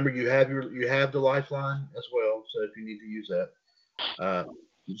remember you have the lifeline as well. So if you need to use that,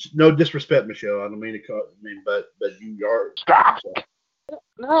 no disrespect, Michelle. I don't mean to call. But you are. Stop.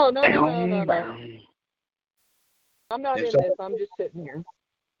 No. I'm not in this. I'm just sitting here.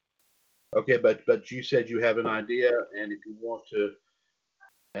 Okay, but you said you have an idea, and if you want to,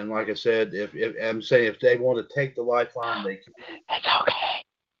 and like I said, if I'm saying if they want to take the lifeline, they can. It's okay.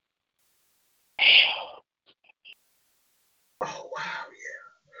 Oh wow,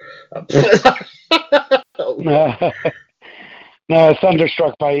 yeah. No, it's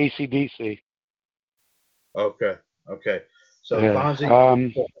Thunderstruck by AC/DC. Okay. So Yeah.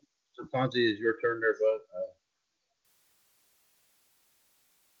 Fonzie, is your turn there, bud.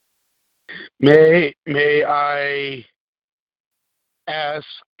 May I ask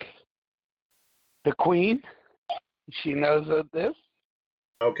the Queen? She knows of this.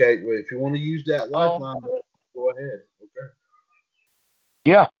 Okay, well, if you want to use that lifeline, go ahead. Okay.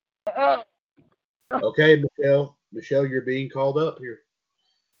 Yeah. Okay, Michelle, you're being called up here.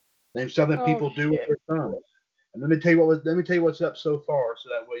 Name something people do with their thumbs. And let me tell you what's up so far, so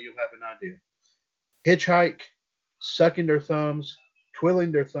that way you'll have an idea. Hitchhike, sucking their thumbs,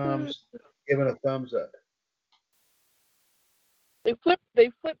 twiddling their thumbs, giving a thumbs up. They flip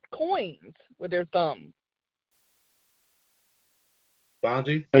coins with their thumb.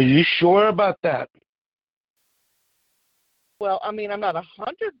 Fonzie? Are you sure about that? Well, I mean, I'm not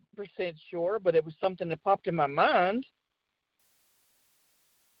 100% sure, but it was something that popped in my mind.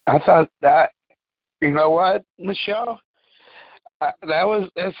 I thought that, you know what, Michelle?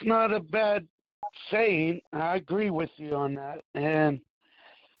 That's not a bad saying. I agree with you on that. And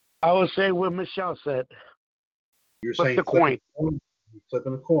I would say what Michelle said. You're Flip saying the coin.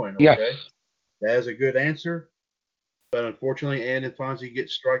 Flipping a coin, okay? Yes. That is a good answer. But unfortunately, Ann and Fonzie get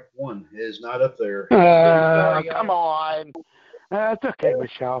strike 1. It is not up there. Come on. That's okay,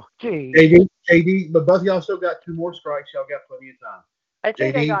 Michelle. Gee. JD, but both of y'all still got 2 more strikes. Y'all got plenty of time. I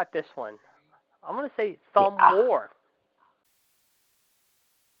think JD? I got this one. I'm gonna say thumb war.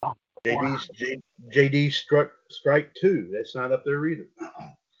 JD struck strike 2. That's not up there either.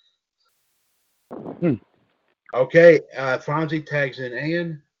 Okay, Fonzie tags in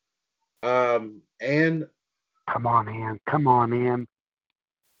Ann. Ann. Come on, Ann. Come on, Ann.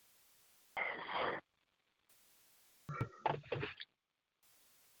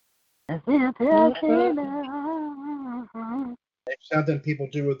 Something people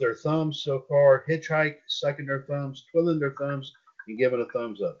do with their thumbs so far. Hitchhike, sucking their thumbs, twiddling their thumbs, and giving a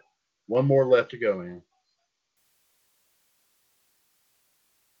thumbs up. 1 more left to go, Ann.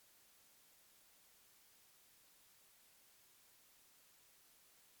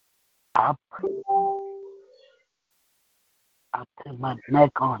 I'll put my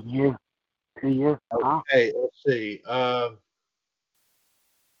neck on you. To you. Okay, let's see.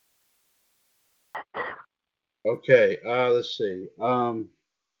 Okay, let's see.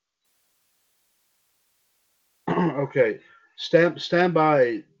 Okay, stand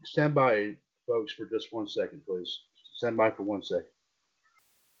by, folks, for just 1 second, please. Stand by for 1 second.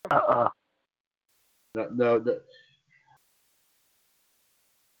 Uh-oh. No.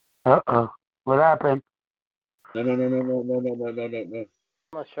 Uh-oh. What happened? No. I'm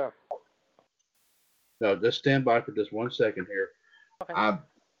not sure. No, just stand by for just 1 second here. Okay.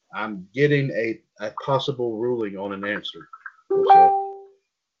 I'm getting a possible ruling on an answer. So,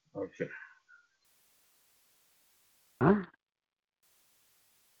 okay. Huh?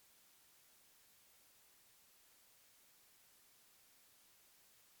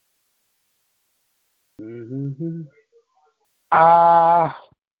 Mm-hmm.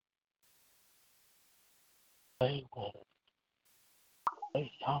 They will.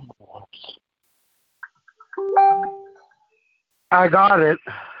 They some worse. I got it.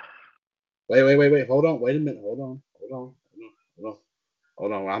 Wait. Hold on. Wait a minute. Hold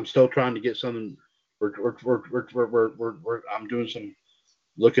on. I'm still trying to get something. I'm doing some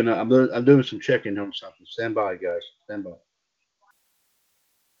looking at. I'm doing some checking on something. Stand by, guys. Stand by.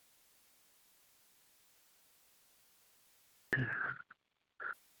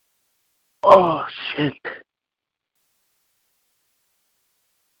 Oh, shit.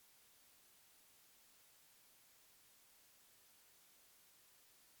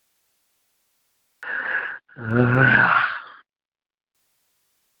 I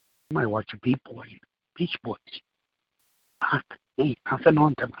might watch a Beach Boys. Hey, nothing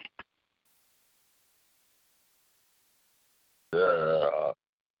on tonight.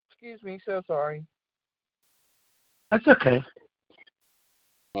 Excuse me, so sorry. That's okay.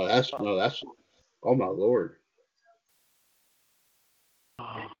 Oh, that's. Oh my lord.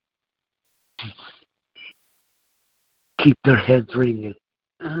 Keep their heads ringing.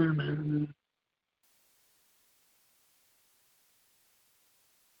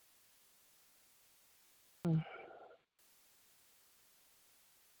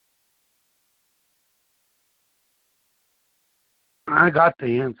 I got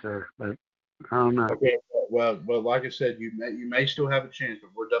the answer, but I don't know. Okay. Well, like I said, you may still have a chance,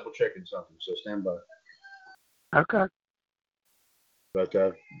 but we're double checking something. So stand by. Okay. But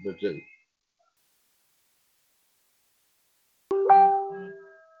okay.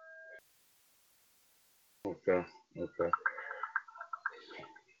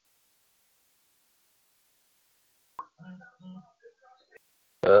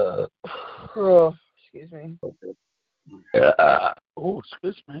 Oh, excuse me. Oh,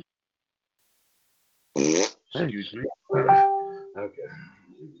 excuse me. Excuse me. Okay.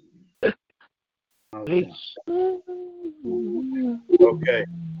 Peace. Okay.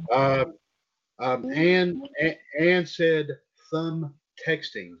 Ann said thumb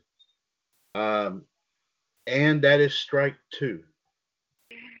texting. And that is strike 2.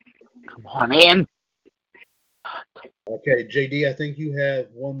 Come on in. Okay, JD, I think you have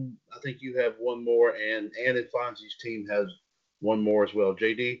one more, and Fonzie's team has one more as well.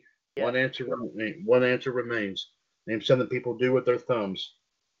 JD, Yeah. one answer remains. Name something people do with their thumbs.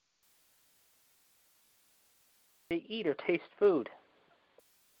 They eat or taste food.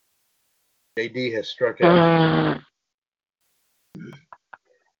 JD has struck out.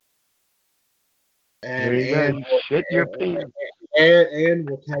 There you go. Shit your pants. And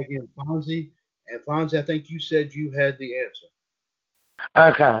we'll tag in Fonzie. And Fonzie, I think you said you had the answer.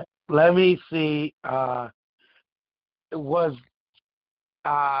 Okay. Let me see. Was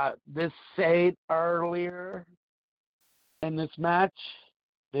this said earlier in this match?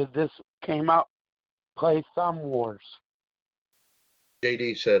 Did this came out play Thumb Wars?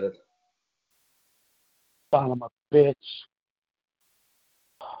 JD said it. Son of a bitch.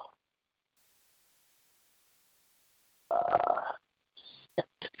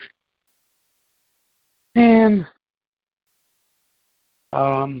 And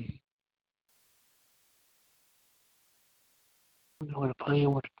I'm going to play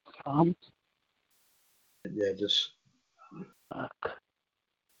with thumbs. Yeah, just. Fuck.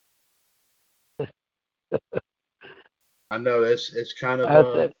 I know it's kind of.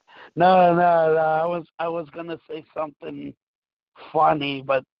 That's it. No. I was gonna say something funny,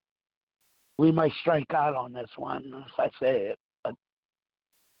 but we might strike out on this one if I say it. But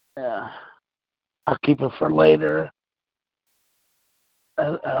yeah, I'll keep it for later.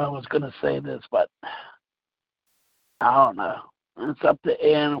 I was gonna say this, but I don't know. It's up to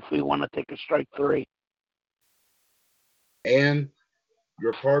Ann if we want to take a strike 3. And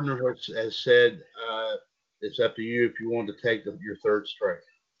your partner has said it's up to you if you want to take your third strike.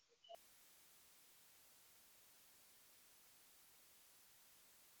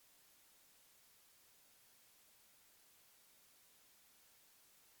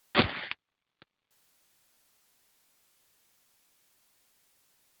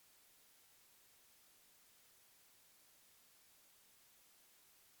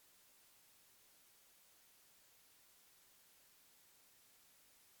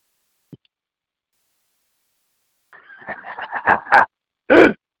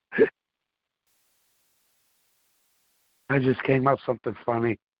 just came up something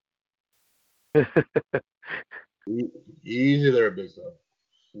funny. Easy there, Big Dog.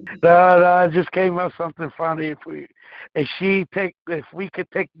 No, it just came up something funny. If we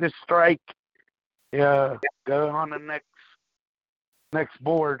could take this strike, go on the next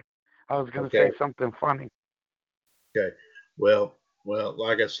board. I was gonna say something funny. Okay. Well,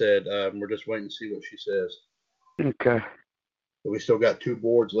 like I said, we're just waiting to see what she says. Okay. But we still got 2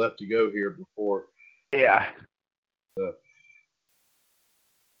 boards left to go here before. Yeah.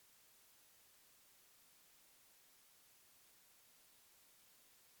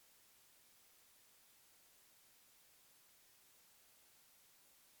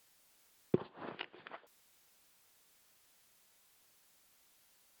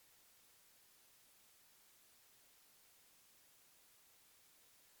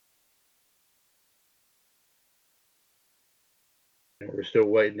 We're still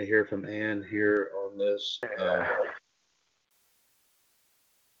waiting to hear from Ann here on this.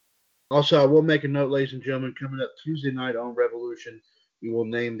 Also, I will make a note, ladies and gentlemen, coming up Tuesday night on Revolution, we will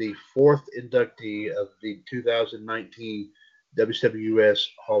name the 4th inductee of the 2019 WCWUS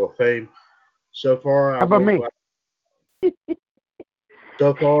Hall of Fame. So far, how about me?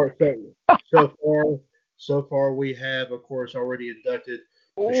 So far, we have, of course, already inducted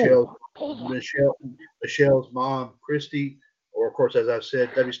Michelle's mom, Christy, or of course, as I said,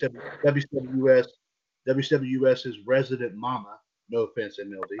 WCWUS's resident mama. No offense,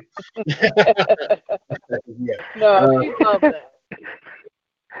 MLD. Yeah. No, she loves it.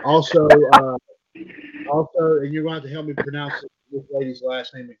 Also, and you're going to have to help me pronounce this lady's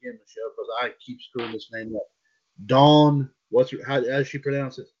last name again, Michelle, because I keep screwing this name up. Dawn, how does she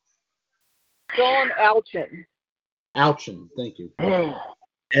pronounce it? Dawn Alchin. Alchin, thank you.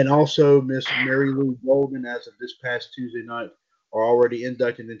 And also Miss Mary Lou Goldman, as of this past Tuesday night, are already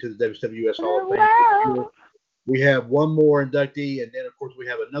inducted into the WCWUS Hall of Fame. We have one more inductee, and then, of course, we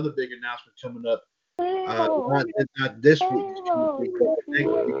have another big announcement coming up. Not this week, but next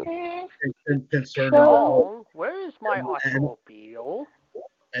week, concerning where is my automobile?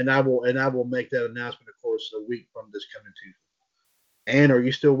 And I will make that announcement, of course, a week from this coming Tuesday. Ann, are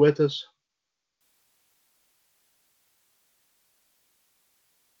you still with us?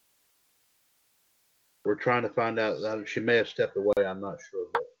 We're trying to find out. She may have stepped away. I'm not sure.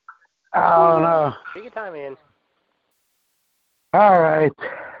 Oh no. Take your time, Ian. All right.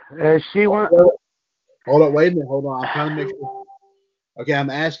 She went. Hold on. Wait a minute. Hold on. I'm trying to make sure. Okay, I'm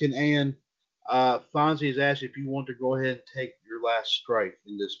asking Ann. Fonzie is asking if you want to go ahead and take your last strike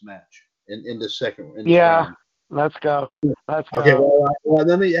in this match, in the second. Yeah. Let's go. Okay. Well,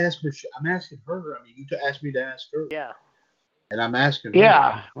 let me ask Michelle. I'm asking her. I mean, you asked me to ask her. Yeah. And I'm asking her.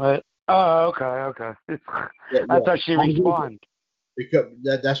 Yeah. But, okay. I thought she responded. Because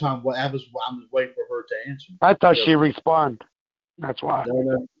that's why I'm waiting for her to answer. I thought she responded. That's why.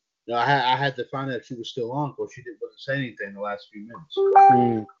 No, I had to find out if she was still on, because she wasn't saying anything in the last few minutes.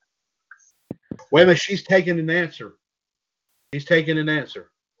 Wait a minute, she's taking an answer.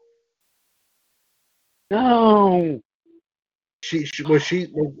 No. She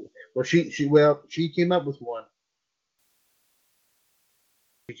came up with one.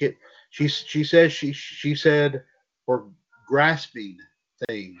 She said for grasping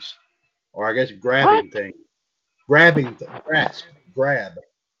things, or I guess grabbing things. Grab.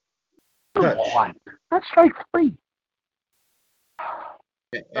 Touch. That's like 3.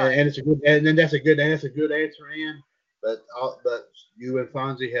 And it's a good, and then that's a good answer, Ann. But you and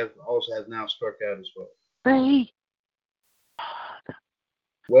Fonzie have now struck out as well. See?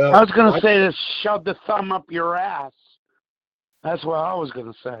 Well, I was gonna say to shove the thumb up your ass. That's what I was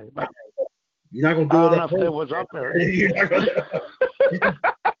gonna say. But you're not gonna do I it. don't know if it was up there. You're not gonna.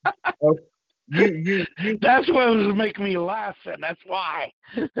 You. That's what was making me laugh, and that's why.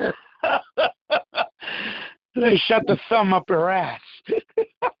 They shut the thumb up her ass.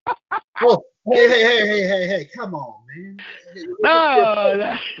 Oh, hey, come on, man.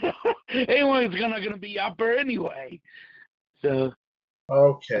 No, anyone's gonna be up her anyway. So.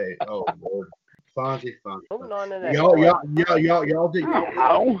 Okay. Oh Lord, Fonzie. Moving on to that.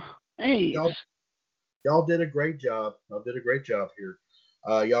 Y'all did a great job. Y'all did a great job here.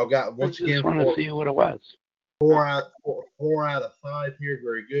 Y'all got once again. I just want to see what it was. 4 out of 5 here.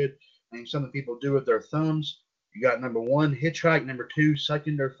 Very good. And some of the people do with their thumbs. You got number 1, hitchhike. Number 2,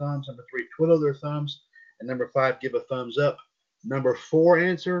 sucking their thumbs. Number 3, twiddle their thumbs. And number 5, give a thumbs up. Number 4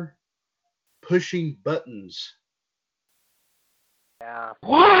 answer, pushing buttons. Yeah.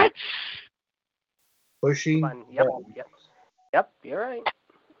 What? Pushing buttons. Yep, you're right.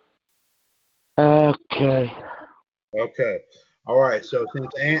 Okay. All right. So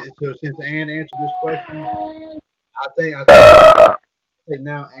since Ann answered this question, think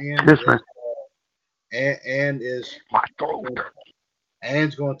now Ann is My throat.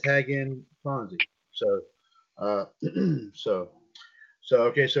 Ann's going to tag in Fonzie. So,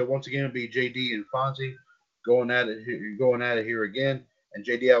 okay. So once again, it'll be JD and Fonzie going at it here again. And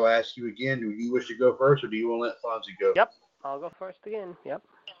JD, I'll ask you again. Do you wish to go first, or do you want to let Fonzie go? Yep, I'll go first again. Yep.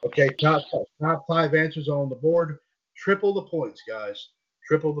 Okay. Top 5 answers on the board. Triple the points, guys.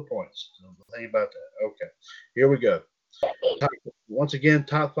 Triple the points. So think about that. Okay. Here we go. Once again,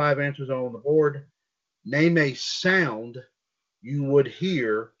 top 5 answers on the board. Name a sound you would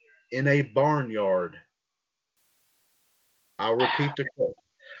hear in a barnyard. I'll repeat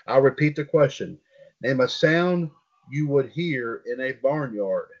the question. Name a sound you would hear in a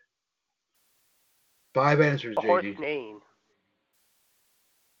barnyard. 5 answers, A horse JD. neighing.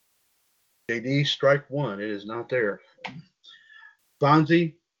 JD, strike 1. It is not there.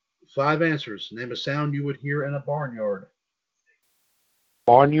 Fonzie, 5 answers. Name a sound you would hear in a barnyard.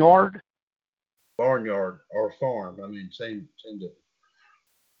 Barnyard? Barnyard or farm. I mean, same difference.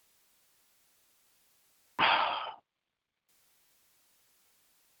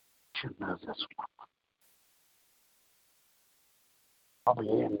 Should know this one. Probably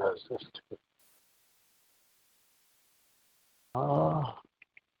Ian knows this too.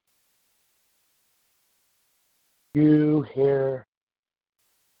 You hear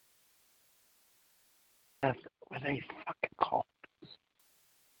what they fucking call it.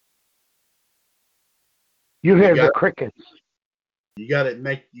 You hear the crickets. You got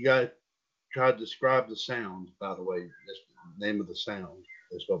to try to describe the sound, by the way. That's the name of the sound.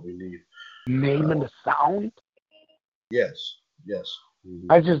 That's what we need. Name of the sound? Yes.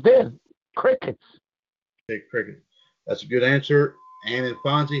 Mm-hmm. I just did. Crickets. Big cricket. That's a good answer. Ann and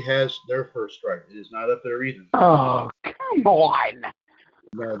Fonzie has their first strike. It is not up there either. Oh, come on.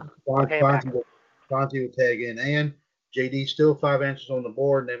 Fonzie will tag in Ann. JD, still 5 answers on the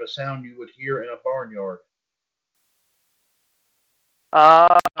board. Name a sound you would hear in a barnyard.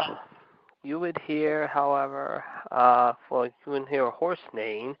 You would hear, however, you wouldn't hear a horse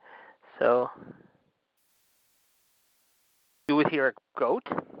neighing, so you would hear a goat.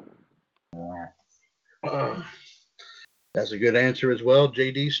 That's a good answer as well.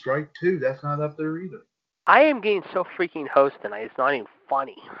 JD, strike 2. That's not up there either. I am getting so freaking host tonight. It's not even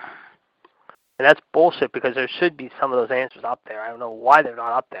funny. And that's bullshit because there should be some of those answers up there. I don't know why they're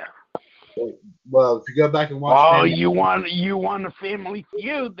not up there. Well, if you go back and watch... Oh, you want a Family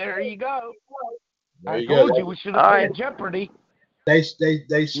Feud. There you go. I told you we should have played Jeopardy. They said that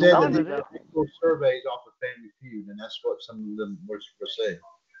they did surveys off of Family Feud, and that's what some of them were saying.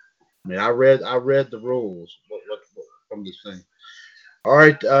 I mean, I read the rules what from this thing. All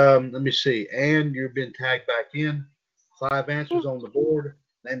right, let me see. Ann, you've been tagged back in. 5 answers on the board.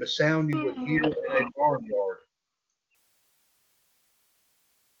 Name a sound you would hear in a barnyard.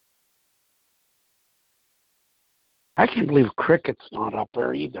 I can't believe cricket's not up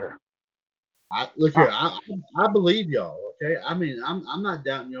there either. Look here, I believe y'all. Okay, I mean, I'm not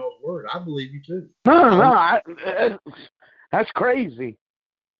doubting y'all's word. I believe you too. No, that's crazy.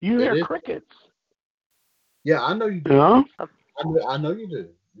 You hear crickets. Yeah, I know you do. Yeah? I know you do.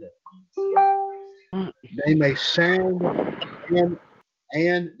 Yeah. Name a sound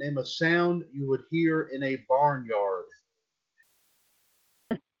and name a sound you would hear in a barnyard.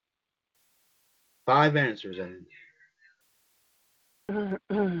 5 answers, Ann.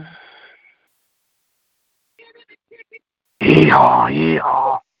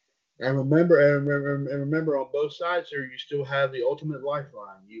 Yeehaw. And remember, on both sides here, you still have the ultimate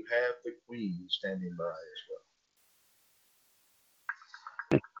lifeline. You have the Queen standing by as well.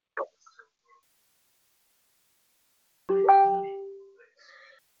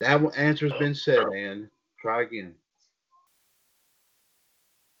 That answer's been said, Ann. Try again.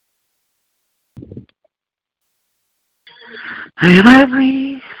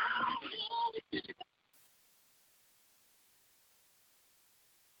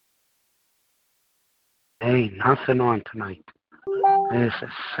 Hey, nothing on tonight. This is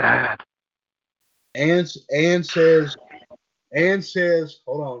sad. Ann says,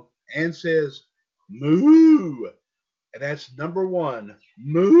 hold on. Ann says, moo. And that's number 1.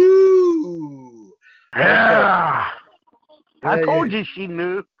 Moo. Yeah. I told you she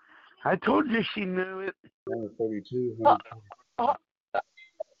knew. I told you she knew it. 42. Can I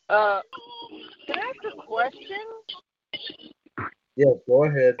ask a question? Yes, go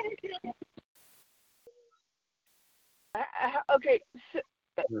ahead. Okay.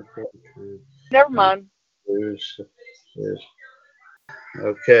 Never mind.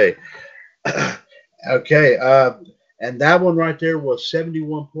 Okay. Okay. And that one right there was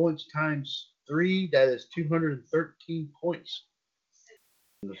 71 points times 3. That is 213 points.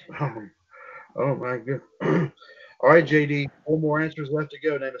 Oh my goodness. All right, JD. 4 more answers left to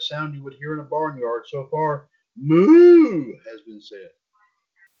go. Name a sound you would hear in a barnyard. So far, moo has been said.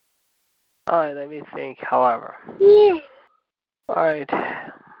 All right, let me think. However, all right.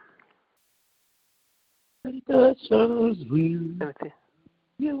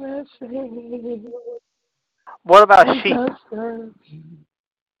 USA. What about sheep?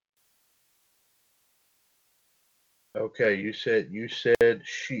 Okay, you said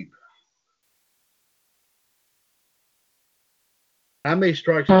sheep. How many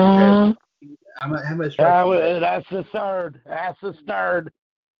strikes did you have? How many strikes? That's the third. That's the third.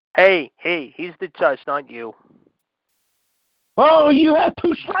 Hey, he's the judge, not you. Oh, you had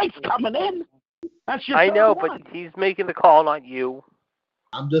 2 strikes coming in. That's your I third know, one. but he's making the call, not you.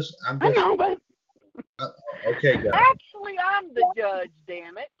 I'm just. I know, but Okay, guys. Actually, I'm the judge.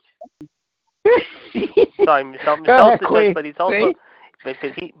 Damn it. Sorry, Michelle's the judge, but he's also,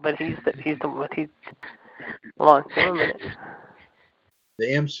 he's. Hold on, give him a minute.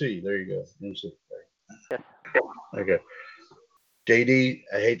 The MC. There you go. MC. Yes. Okay. JD,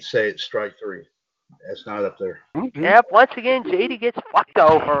 I hate to say it, strike 3. That's not up there. Yep. Once again, JD gets fucked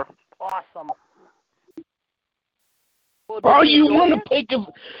over. Awesome. Oh, you want to pick a?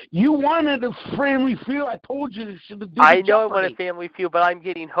 You wanted a Family Feud. I told you to should have done. I know I want a Family Feud, but I'm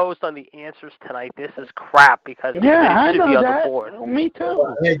getting hosed on the answers tonight. This is crap because it I should know be on that. the board. Me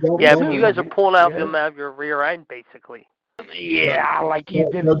too. Hey, but you guys are pulling out them out of your rear end, basically. Yeah, like you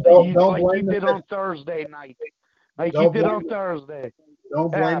did. Don't did on Thursday night. Like you did on Thursday.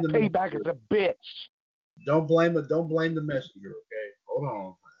 Don't blame the payback is a bitch. Don't blame it. Don't blame the messenger. Okay, hold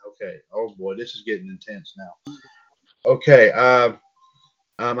on. Okay. Oh boy, this is getting intense now. Okay.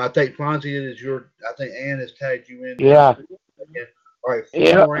 I think Fonzie is your. I think Ann has tagged you in. Yeah. All right.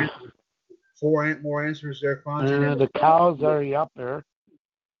 4 more answers there, Fonzie. The cow's already up there.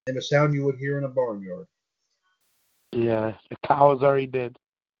 And the sound you would hear in a barnyard. Yeah, the cows already did.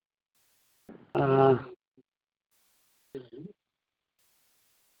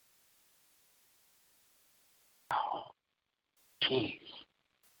 Jeez.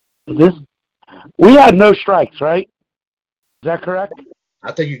 We had no strikes, right? Is that correct?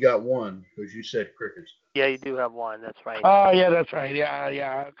 I think you got 1 because you said crickets. Yeah, you do have 1. That's right. Oh, yeah, that's right.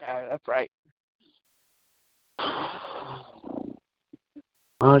 Yeah. Okay, that's right.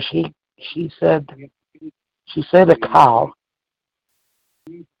 Oh, she said a cow.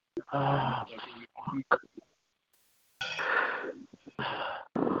 Fuck.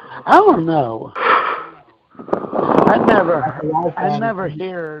 I don't know. I never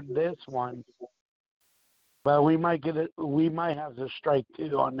hear this one, but we might get it. We might have to strike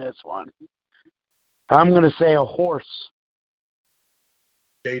 2 on this one. I'm gonna say a horse.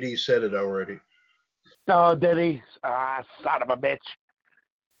 JD said it already. Oh, did he? Son of a bitch.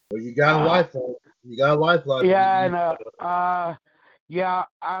 Well, you got a lifeline. You got a lifeline. Yeah, I know. Yeah,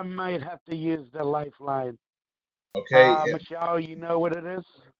 I might have to use the lifeline. Okay. Michelle, you know what it is?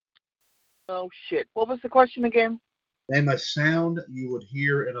 Oh shit! What was the question again? Name a sound you would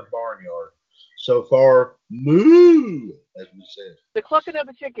hear in a barnyard. So far, moo, as we said. The clucking of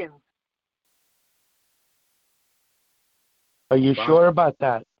the chickens. Are you sure about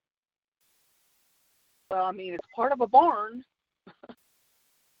that? Well, I mean, it's part of a barn.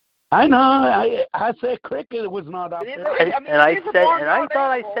 I know. I said cricket was not up there. I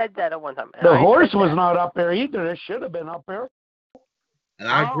thought I said that at one time. The horse was not up there either. It should have been up there. And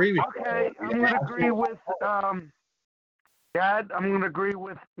I agree with you. Okay, I'm going to agree with Dad. I'm going to agree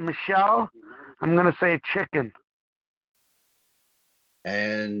with Michelle. I'm going to say chicken.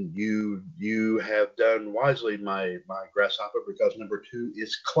 And you have done wisely, my grasshopper, because number 2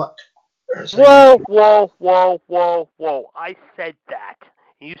 is cluck. Whoa. I said that.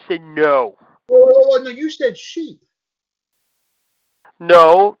 You said no. Whoa, no, you said sheep.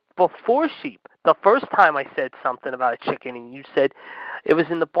 No, before sheep. The first time I said something about a chicken, and you said it was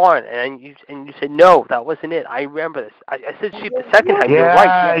in the barn, and you said no, that wasn't it. I remember this. I said sheep the second time. Yeah, you're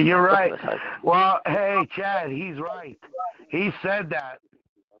right. Yeah, you're right. Well, hey, Chad, he's right. He said that.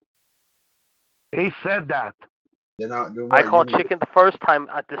 I called chicken the first time.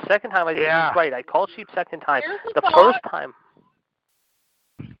 The second time I said he's right. I called sheep second time. The first time.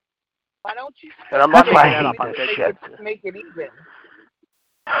 Why don't you? And I'm not making that up. I'm good. Make it even.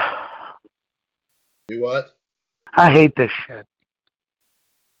 Do what? I hate this shit.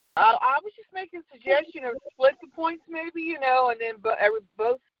 I was just making a suggestion of split the points, maybe, and then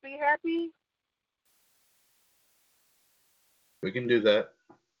both be happy. We can do that.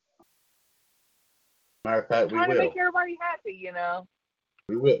 Matter of fact, we will. Trying to make everybody happy,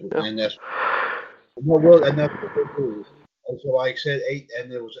 We will, and that's And that's what they do. And so, like I said, 8,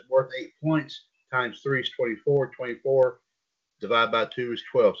 and it was worth 8 points. Times 3 is 24. 24 divided by 2 is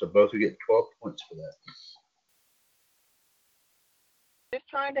 12. So both will get 12 points for that. Just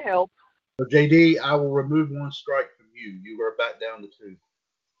trying to help. So, JD, I will remove 1 strike from you. You are back down to 2.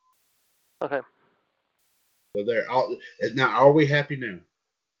 Okay. So there. Now, are we happy now?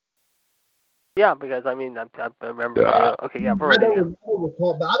 Yeah, because I mean, I remember. Okay, yeah, we're I ready. don't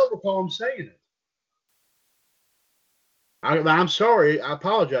recall him saying it. I'm sorry. I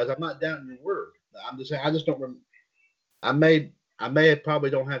apologize. I'm not doubting your word. I'm just saying. I just don't remember. I may have probably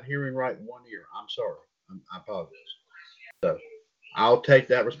don't have hearing right in one ear. I'm sorry. I apologize. So I'll take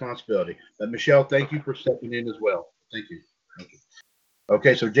that responsibility. But Michelle, thank you for stepping in as well. Thank you.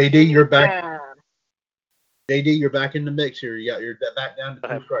 Okay, so JD, you're back. JD, you're back in the mix here. You're back down to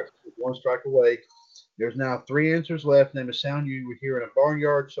 2 strikes. 1 strike away. There's now 3 answers left. Name a sound you would hear in a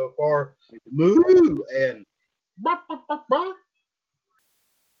barnyard so far. Moo and bark, bark, bark, bark.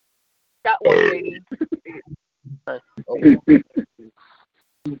 Got one, JD. Okay.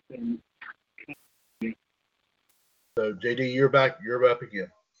 So JD, you're back. You're up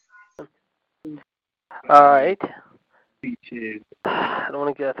again. All right. I don't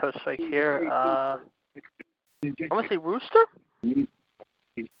want to get a third strike here. I'm gonna say rooster.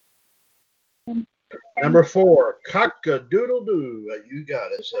 Number 4, cock-a-doodle-doo. You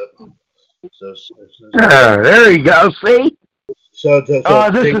got it. There you go. See? So This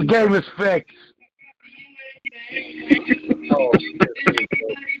game is fixed.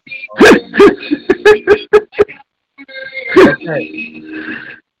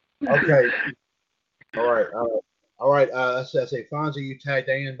 Okay. All right. I say, Fonzie, you tagged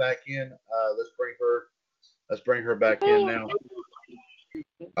Ann back in. Let's bring her back in now.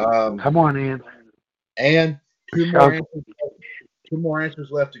 Come on, Ian. And two more answers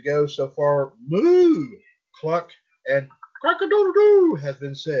left to go so far. Moo, cluck, and cock-a-doodle-doo has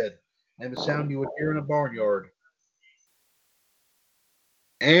been said, and the sound you would hear in a barnyard.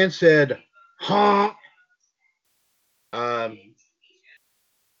 And said, honk.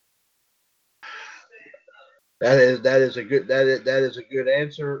 That is a good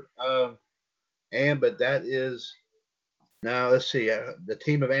answer. But that is now. Let's see. The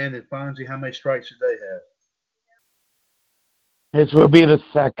team of Ann and Fonzie, how many strikes did they have? This will be the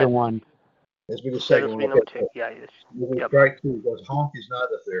second one. This will be the second one. Number 2. Yeah. Yep. Strike 2 because honk is not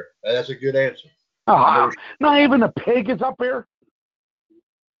up there. That's a good answer. Not even a pig is up here.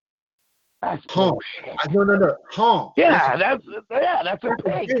 That's honk. No. Honk. Yeah, that's a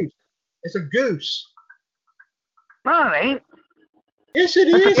pig. Goose. It's a goose. No, it ain't. Yes, it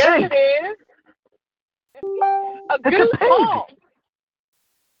is. Yes, it is. A goose honk.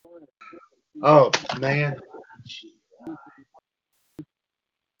 Oh man.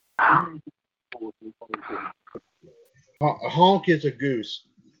 A honk is a goose.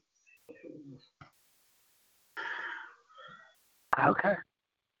 Okay.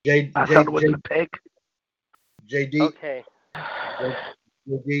 I thought it was a pig. JD. Okay.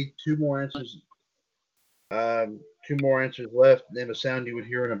 JD, 2 more answers. 2 more answers left. Name a sound you would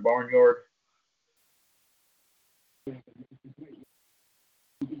hear in a barnyard.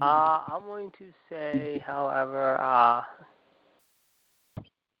 I'm going to say, however,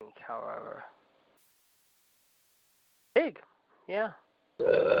 pig. Yeah.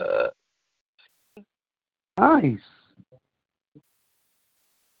 Nice.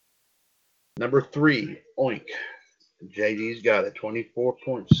 Number 3, oink. JD's got it. 24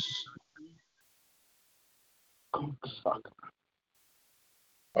 points.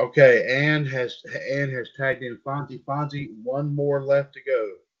 Okay, Ann has tagged in Fonzie. Fonzie, 1 more left to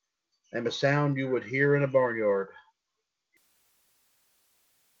go. Name a sound you would hear in a barnyard.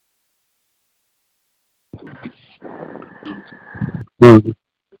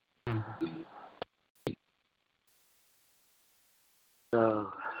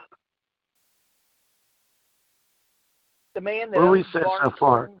 The man that What we said so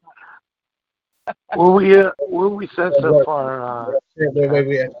far? What we said so far? Wait.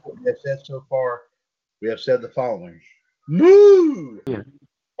 We have said so far. We have said the following: moo, yeah.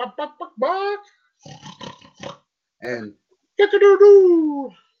 Bark, bark, bark, bark. And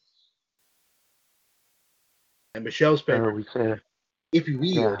cock-a-doodle-doo. And Michelle's favorite. We said, if you will,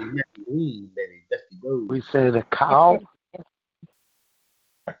 yeah. baby, dusty go. We said a cow,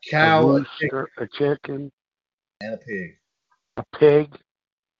 a cow, a rooster, a chicken, and a pig. A pig.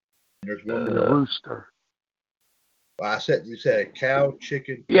 There's one and a rooster. Well, you said a cow,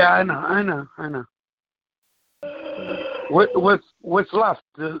 chicken. Yeah, I know. What's left?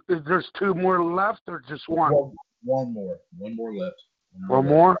 There's 2 more left, or just one? One more left. One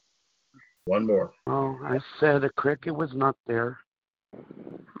more? One more. Oh, I said a cricket was not there.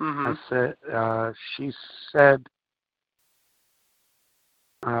 Mm-hmm. I said, she said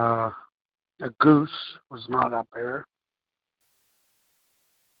a goose was not up there.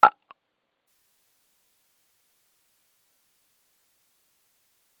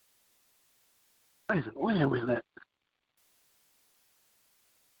 Wait a minute.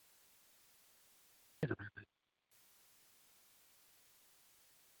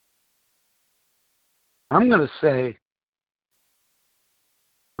 I'm gonna say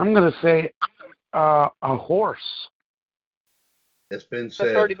a horse. It's been That's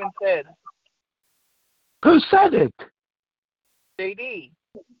said. already been said. Who said it? JD.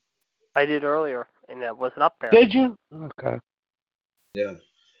 I did earlier, and that wasn't up there. Did you? Okay. Yeah.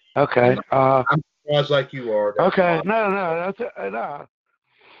 Okay. I'm surprised like you are. Okay. No.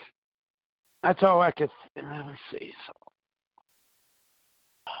 That's all I could. Let me see.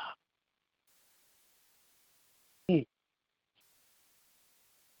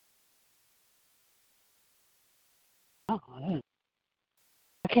 Oh,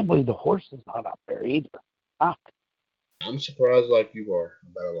 I can't believe the horse is not up there either. Ah. I'm surprised like you are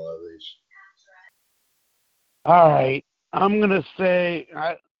about a lot of these. All right. I'm gonna say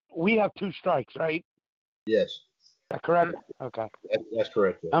we have 2 strikes, right? Yes. Is that correct? Okay. That's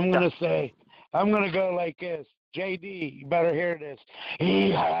correct. I'm gonna go like this. JD, you better hear this.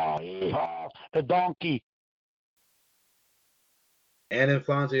 Hee-haw, hee-haw, the donkey. And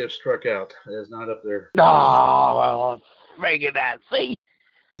Fonzie have struck out. It is not up there. Oh, well, making that. See?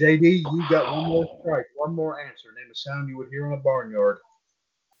 JD, you got one more strike, one more answer. Name a sound you would hear in a barnyard.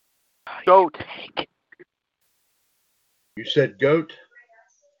 Goat. You said goat.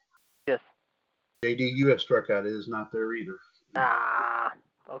 Yes. JD, you have struck out. It is not there either. Ah.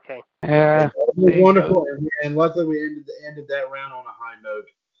 Okay. Yeah. It was wonderful, and luckily we ended that round on a high note.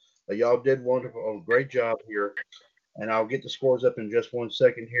 Y'all did wonderful. Oh, great job here. And I'll get the scores up in just 1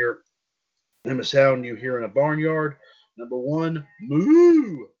 second here. Name a sound you hear in a barnyard. Number 1,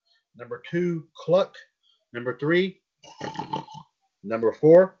 moo. Number 2, cluck. Number 3, number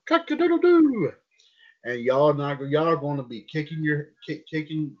 4, cock-a-doodle-doo. And y'all are going to be kicking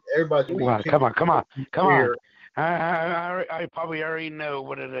everybody's going to be Well, kicking. come on. Here. I probably already know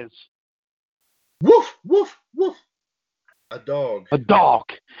what it is. Woof, woof, woof. A dog. A dog.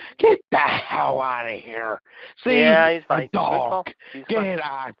 Get the hell out of here. See? Yeah, he's fine. A dog. He's Get fine.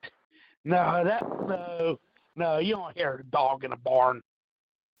 out. No, you don't hear a dog in a barn.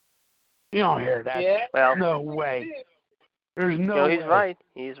 You don't hear that. Yeah. Well, No way. There's no way. he's right.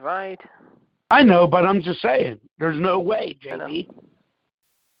 He's right. I know, but I'm just saying. There's no way, JD.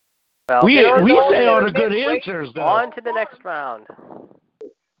 Well, We Arizona say all the is good great. answers, though. on to the next round.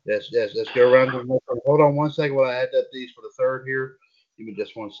 Yes. Let's go around. Hold on 1 second while I add up these for the third here. Give me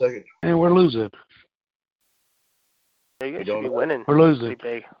just 1 second. And we're losing. You guys should be winning. We're losing.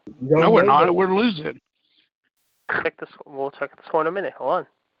 Pretty big. No, we're not. We're losing. We'll check the score in a minute. Hold on.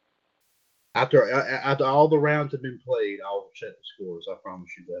 After all the rounds have been played, I'll check the scores. I promise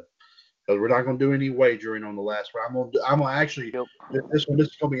you that. Because we're not going to do any wagering on the last round. I'm going to actually. Yep. This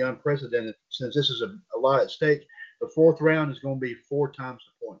is going to be unprecedented since this is a lot at stake. The fourth round is going to be 4 times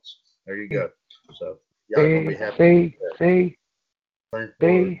the points. There you go. So y'all going to be happy. See.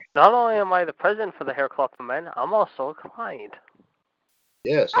 Not only am I the president for the Hair Club for Men, I'm also a client.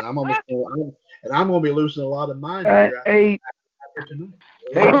 Yes, and I'm going to be losing a lot of mine here Hey,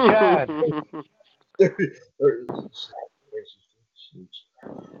 Chad.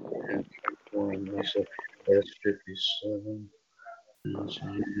 That's 57.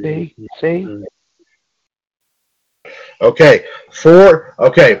 See? Okay,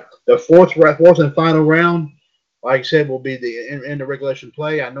 the fourth and final round, like I said, will be the end of regulation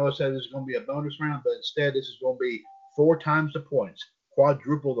play. I know I said this is going to be a bonus round, but instead this is going to be 4 times the points,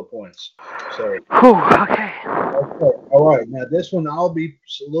 quadruple the points. So, okay. All right. Now this one I'll be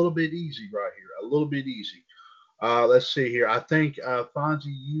a little bit easy right here, a little bit easy. Let's see here. I think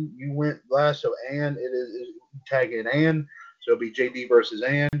Fonzie, you went last, so Ann it is tagging Ann, so it'll be JD versus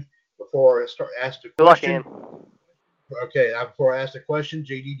Ann. Before I ask the question. Good luck, Ann. Okay, before I ask the question,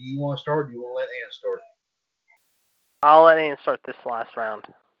 JD, do you want to start or do you want to let Ann start? I'll let Ann start this last round.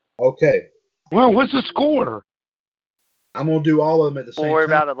 Okay. Well, what's the score? I'm going to do all of them at the same time. We'll worry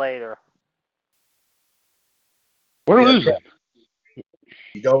about it later. We're losing.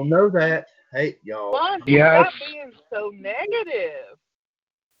 You don't know that. Hey, y'all. Yes. Stop being so negative.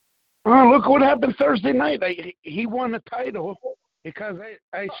 Oh, look what happened Thursday night. He won the title because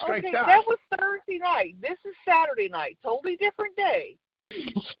I striked out. That was Thursday night. This is Saturday night. Totally different day.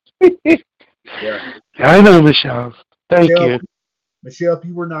 Yeah. I know, Michelle. Thank you. Michelle, if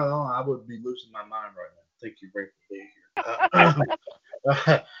you were not on, I would be losing my mind right now. Thank you very much for being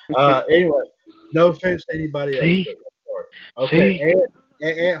here. Anyway, no offense to anybody else. See? But, okay, See?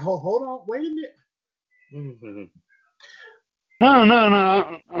 and hold on, wait a minute. Mhm.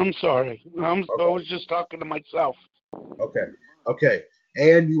 No. I'm sorry. I Okay, was just talking to myself. okay, okay.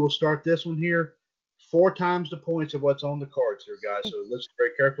 And you will start this one here. 4 times the points of what's on the cards here, guys. So listen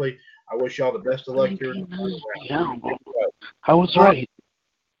very carefully. I wish y'all the best of luck here in the final round. Yeah, I was Top, right.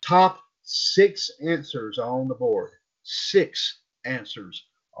 top 6 answers on the board. 6 answers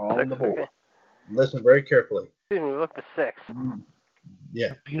on the board. Okay. Listen very carefully. Excuse me, look for 6.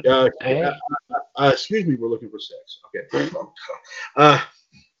 Yeah. Beautiful day. Excuse me, we're looking for 6. Okay. Uh,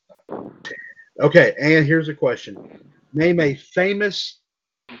 okay, and here's a question. Name a famous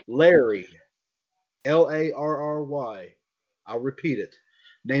Larry. Larry. I'll repeat it.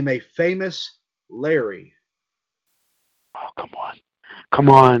 Name a famous Larry. Oh, come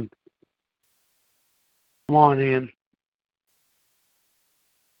on, Ian.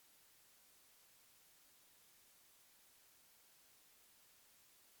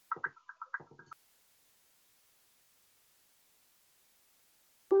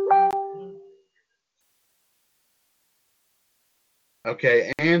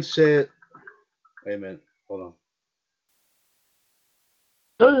 Okay, Ann said, wait a minute, hold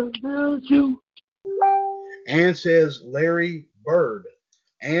on. You. Ann says Larry Bird.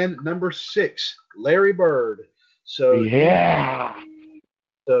 And number 6, Larry Bird. So Yeah.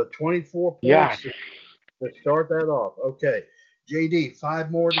 so 24 Yeah. points to start that off. Okay. JD, 5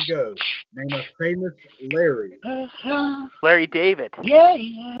 more to go. Name a famous Larry. Larry David. Yeah.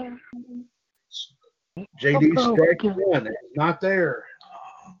 JD strike 1. It's not there.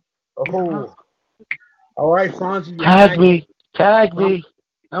 Oh. All right, Fonzie. Tag me.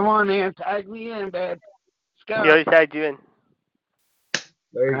 Come on, Ian. Tag me in, babe. Let's go. He already tagged you in.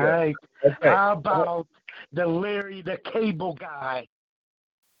 There you All right. go. Okay. How about the Larry the Cable Guy?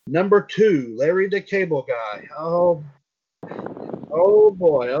 Number 2, Larry the Cable Guy. Oh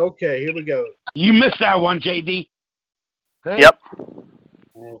boy. Okay, here we go. You missed that one, JD. Hey? Yep.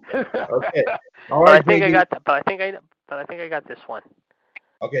 Okay. All But I right, think JD. I got that. But I think I got this one.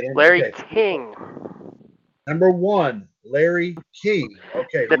 Okay. Larry Okay. King. Number 1, Larry King.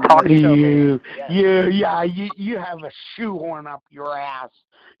 Okay. The talk show man. You have a shoehorn up your ass.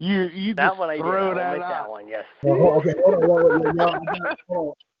 You That just one I did. throw I'll that admit that up. one. Yes. Well, okay. Hold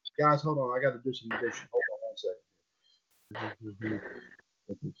on. Guys, hold on. I got to do some addition. Hold on 1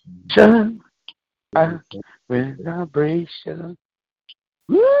 second. Vibration.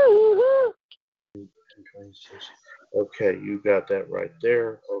 Woo! Okay, you got that right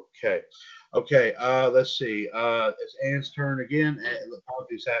there. Okay. Okay, let's see. It's Ann's turn again.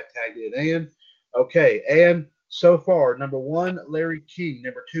 Apologies, I tagged it Ann. Okay, Ann, so far, number 1, Larry King.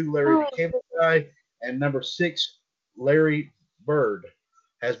 Number 2, Larry the Cable Guy. And number 6, Larry Bird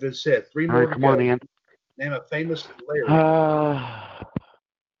has been said. 3 All more right, to come go. on, Ian. Name a famous Larry.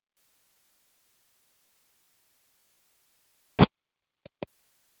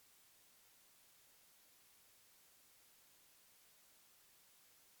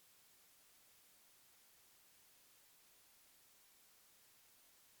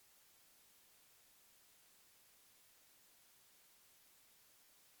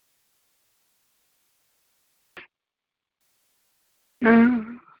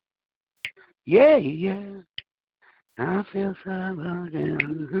 Yeah. I feel so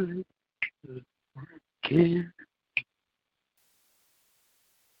again.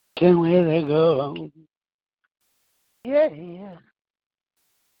 Can't wait to go. Yeah.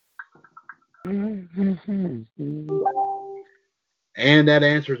 And that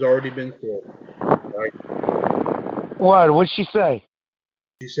answer's already been said. Right? What? What'd she say?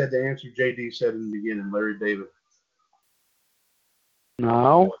 She said the answer JD said in the beginning, Larry David.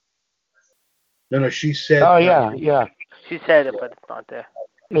 No. No, she said. Oh, yeah. She said it, but it's not there.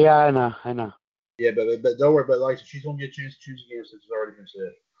 Yeah, I know. Yeah, but don't worry. But like she's gonna get a chance to choose again since it's already been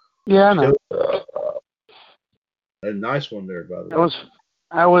said. Yeah, I know. A nice one there, by the way.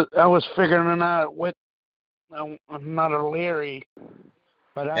 I was figuring out what. I'm not a Larry,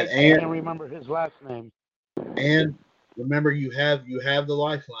 but I can't remember his last name. And remember, you have the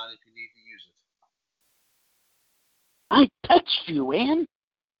lifeline if you need to use it. I touched you, Ann.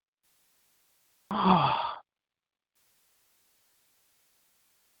 Oh.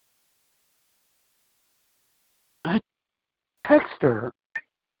 I text her.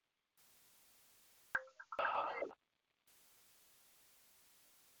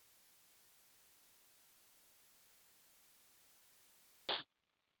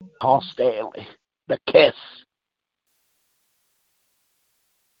 Paul Stanley. The Kiss.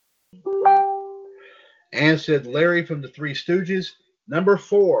 Ann said Larry from the Three Stooges. Number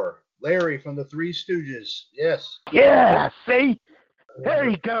 4, Larry from the Three Stooges. Yes. Yeah, see? There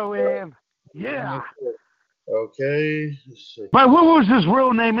you go, Ann. Yeah. Okay. Let's see. But what was his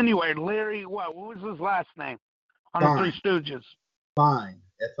real name anyway? Larry what? What was his last name on the Three Stooges? Fine.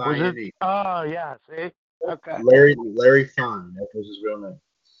 F-I-N-E. Oh, yeah, see? Okay. Larry Fine. That was his real name.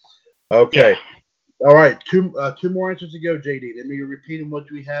 Okay. Yeah. All right. Two more answers to go, JD. Let me repeat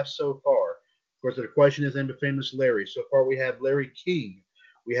what we have so far. Of course, the question is named the famous Larry. So far, we have Larry King.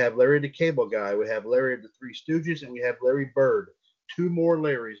 We have Larry the Cable Guy. We have Larry of the Three Stooges. And we have Larry Bird. 2 more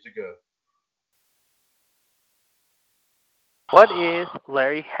Larrys to go. What is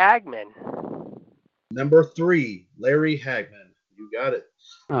Larry Hagman? Number 3, Larry Hagman. You got it.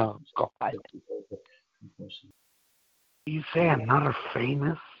 Oh, God. You say another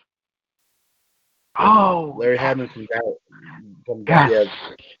famous? Oh. Larry Hagman from Yes.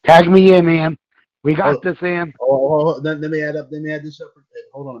 Tag me in, man. We got this, in. Oh, let me add this up.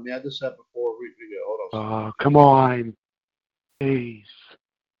 Hold on. Let me add this up before we go. Hold on. Oh, come on. Please.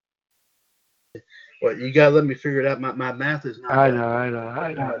 Well, you got to let me figure it out. My math is not. I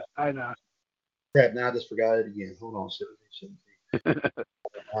know. Crap, now I just forgot it again. Hold on. 17.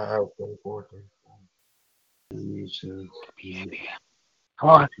 44, Come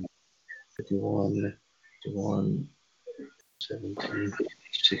on. 51, 17,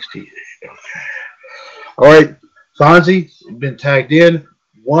 68. Okay. All right. Fonzie, you've been tagged in.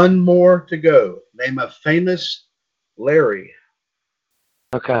 1 more to go. Name a famous Larry.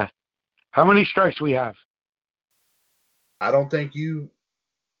 Okay. How many strikes we have? You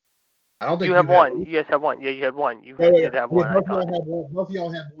have one. You guys have one. Yeah, you had one. You have one. Both of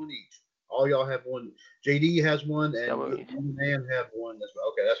y'all have one each. All y'all have one. JD has one, and you and Ann have one as well.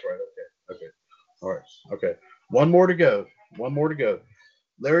 Okay, that's right. Okay. All right. Okay. 1 more to go.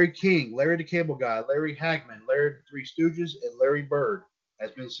 Larry King, Larry the Cable Guy, Larry Hagman, Larry the Three Stooges, and Larry Bird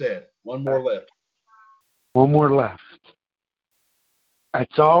has been said. 1 more left. 1 more left.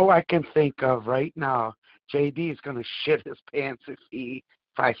 That's all I can think of right now. JD is going to shit his pants if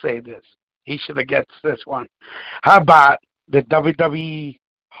I say this. He should have gets this one. How about the WWE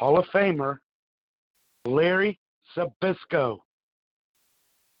Hall of Famer, Larry Zbyszko?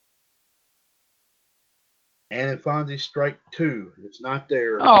 And in Fonzie's strike 2, it's not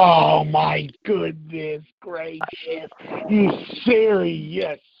there. Oh, my goodness gracious. You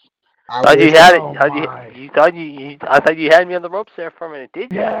serious? I thought you had it. I thought you had me on the ropes there for a minute.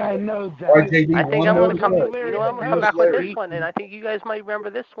 Did you? Yeah, I know that. Right, JD, I think I'm going to come. I'm going to come back with this one, and I think you guys might remember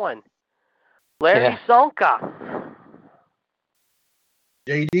this one. Larry Zonka.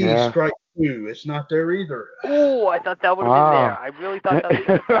 JD strike 2. It's not there either. Oh, I thought that would have been there. I really thought that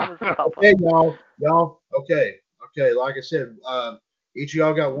was a tough one. Okay, y'all. Okay. Like I said, each of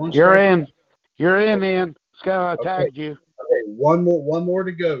y'all got 1 You're strike. in. You're in, man. Scott tagged you. Okay, one more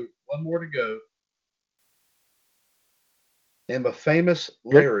to go. Name a famous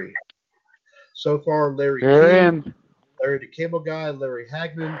Larry. So far, Larry King, Larry the Cable Guy, Larry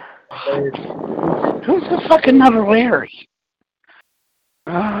Hagman, Larry. Who's the fucking other Larry?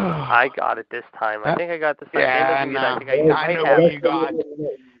 Oh. I got it this time. I think I got this time. Yeah, I know what you got.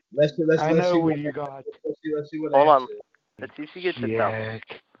 Let's see what you got. Let's see what. Hold on. Let's see if she gets it though.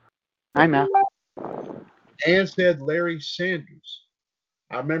 I know. Ann said Larry Sanders.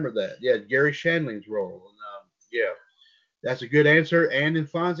 I remember that. Yeah, Gary Shandling's role. And, yeah, that's a good answer. Ann and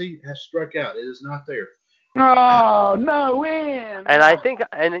Fonzie has struck out. It is not there. Oh, no win. And I think,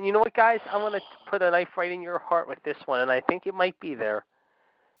 and you know what, guys? I'm going to put a knife right in your heart with this one, and I think it might be there.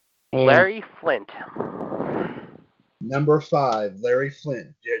 Larry Flint. Number 5, Larry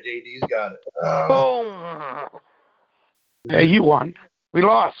Flint. JD's got it. Boom. Hey, you won. We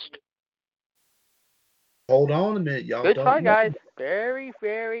lost. Hold on a minute, y'all. Good try, guys. Very,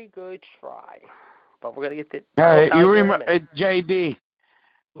 very good try. But we're going to get the... Hey, you remember, JD,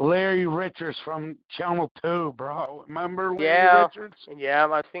 Larry Richards from Channel 2, bro. Remember Larry Richards? Yeah, I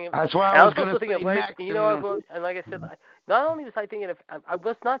was thinking... That's why I was going to thinking of Larry. You know, and like I said, not only was I thinking of... I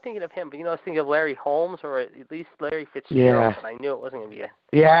was not thinking of him, but, I was thinking of Larry Holmes or at least Larry Fitzgerald. And I knew it wasn't going to be it.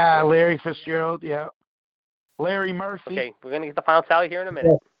 Yeah, Larry Fitzgerald, yeah. Larry Murphy. Okay, we're going to get the final tally here in a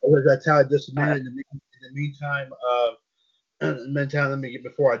minute. That's how just a minute. In the meantime, let me get,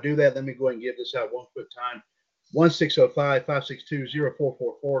 before I do that, let me go ahead and give this out one quick time.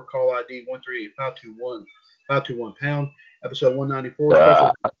 1-605-562-0444, call ID 138-521-521#, episode 194,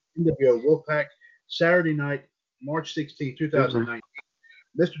 special NWO Wolfpac, Saturday night, March 16, 2019.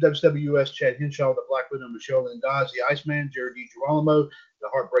 Mr. WCWUS, Chad Henshaw, the Black Widow, Michelle Lindoz, the Iceman, Jared DiGirolamo, the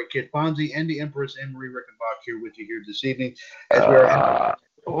Heartbreak Kid Fonzie, and the Empress Anne-Marie Rickenbach here with you here this evening as we are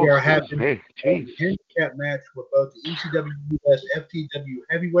we are having hey, a handicap match with both the ECWUS FTW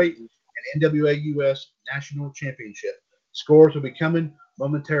Heavyweight and NWAUS National Championship. Scores will be coming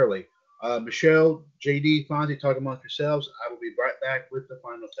momentarily. Michelle, JD, Fonzie, talk amongst yourselves. I will be right back with the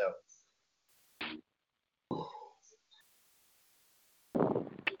final tally.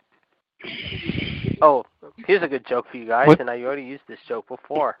 Oh, here's a good joke for you guys, What? and I already used this joke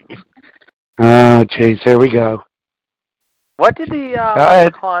before. Oh, jeez, here we go. What did the ahead.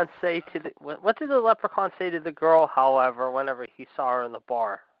 leprechaun say to the? What did the leprechaun say to the girl? However, whenever he saw her in the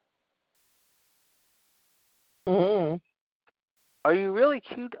bar, Mm-hmm. are you really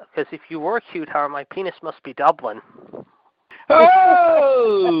cute? Because if you were cute, however, my penis must be Dublin.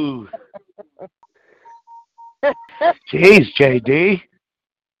 Oh! Jeez, JD.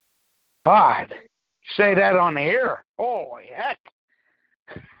 God, say that on the air. Holy heck.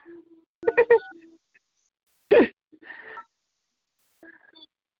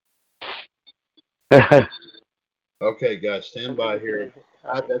 Okay, guys, stand by here.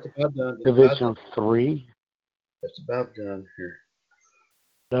 That's about done. Division 3. That's about done here.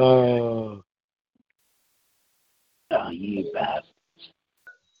 Oh. Oh, you bastard.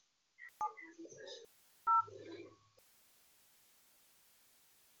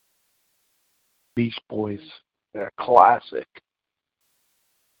 Beach Boys. They're classic.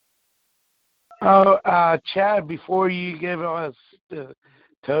 Oh, Chad, before you give us the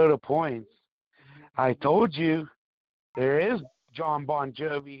total points, I told you there is John Bon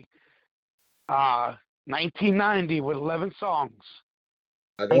Jovi, 1990 with 11 songs.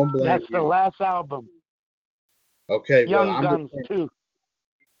 I don't blame That's you. the last album. Okay, well, Young I'm Guns just 2.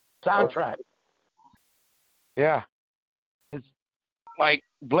 Soundtrack. Yeah. It's like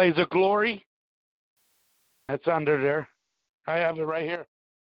Blaze of Glory. That's under there. I have it right here.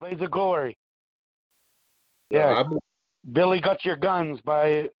 Blaze of Glory. Yeah. Billy Got Your Guns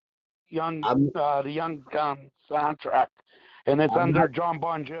by the Young Guns soundtrack. And it's under John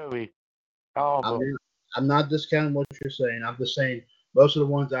Bon Jovi album. I'm not discounting what you're saying. I'm just saying most of the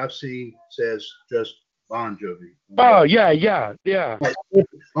ones I've seen says just Bon Jovi. Oh, yeah.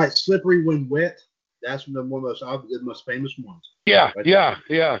 Like Slippery When Wet. That's one of the most famous ones. Yeah.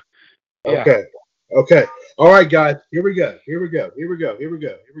 Okay. All right, guys. Here we go.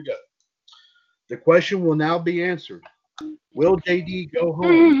 The question will now be answered. Will JD go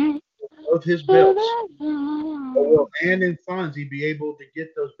home with both his belts? Or will Ann and Fonzie be able to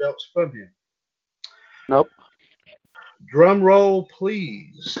get those belts from him? Nope. Drum roll,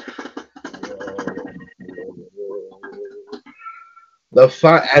 please.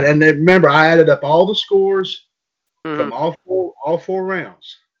 And remember, I added up all the scores from all four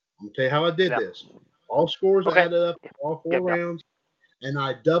rounds. I'm gonna tell you how I did this. All scores added up, all four rounds, and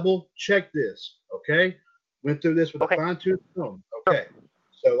I double checked this. Okay, went through this with a fine-tooth comb. Okay,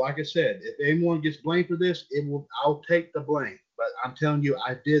 so like I said, if anyone gets blamed for this, I'll take the blame. But I'm telling you,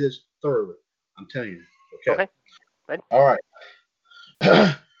 I did this thoroughly. I'm telling you. Okay. All right.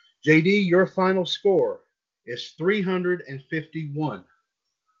 JD, your final score is 351.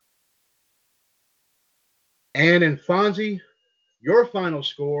 Ann and Fonzie, your final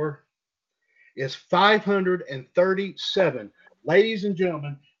score is 537. Ladies and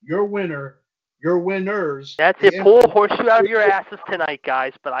gentlemen, your winners. That's it. Pull a horseshoe out of your asses tonight,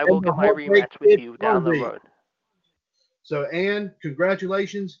 guys. But I will get my rematch with you down the road. So, Ann,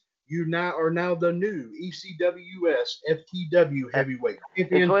 congratulations. You are now the new ECWUS FTW heavyweight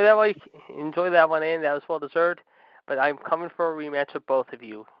champion. Enjoy that one, Ann. That was well deserved. But I'm coming for a rematch with both of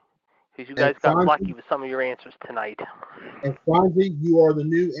you. Because you guys got lucky with some of your answers tonight. And Fonzie, you are the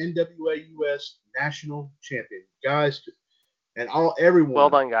new NWAUS national champion. Guys, and everyone. Well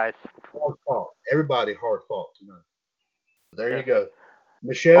done, guys. Hard fought. Everybody hard fought tonight. There you go.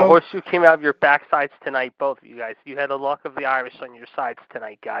 Michelle? A horseshoe came out of your backsides tonight, both of you guys. You had the luck of the Irish on your sides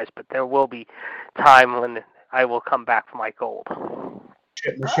tonight, guys. But there will be time when I will come back for my gold.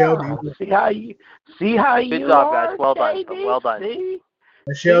 Michelle, see how you Good job, guys. Well done. JD? Well done. See?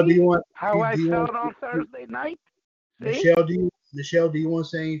 Michelle, do you want how I felt on Thursday night? See? Michelle, do you want to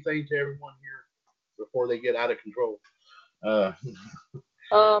say anything to everyone here before they get out of control? Yes.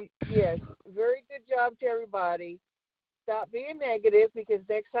 Very good job to everybody. Stop being negative because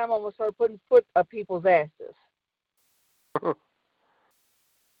next time I'm gonna start putting foot up people's asses.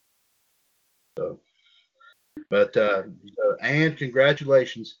 But Ann,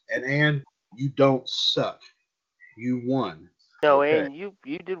 congratulations, and Ann, you don't suck. You won. No, Ann, you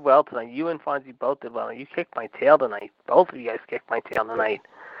did well tonight. You and Fonzie both did well. You kicked my tail tonight. Both of you guys kicked my tail tonight,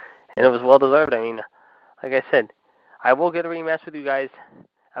 and it was well deserved. I mean, like I said, I will get a rematch with you guys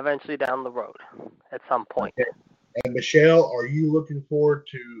eventually down the road at some point. And Michelle, are you looking forward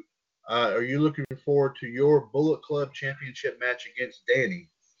to your Bullet Club Championship match against Danny?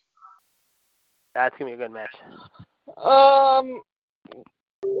 That's gonna be a good match.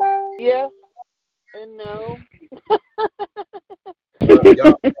 Yes and no.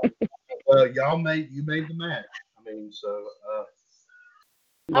 Y'all made the match. I mean, so.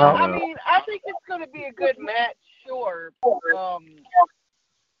 I mean, I think it's going to be a good match, sure.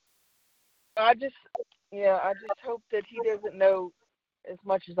 I just hope that he doesn't know as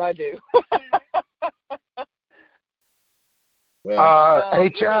much as I do. Hey,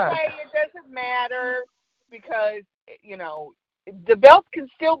 Chad. It doesn't matter because, the belt can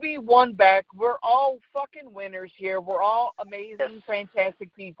still be won back. We're all fucking winners here. We're all amazing,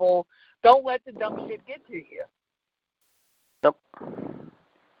 fantastic people. Don't let the dumb shit get to you. Nope.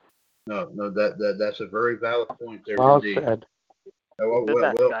 No, that's a very valid point there. Well indeed. said. Good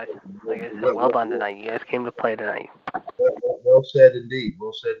match, guys. Like I said, well done tonight. You guys came to play tonight. Well said indeed.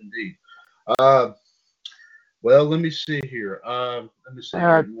 Well said indeed. Well, let me see here.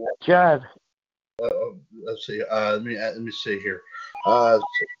 Chad. Let's see. Let me see here.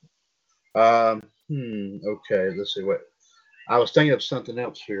 Okay. Let's see. What I was thinking of something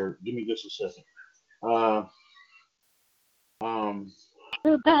else here. Give me just a second.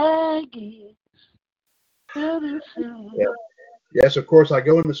 The baggies. Yeah. Yes, of course. I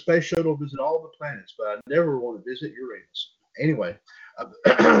go in the space shuttle, visit all the planets, but I never want to visit Uranus. Anyway.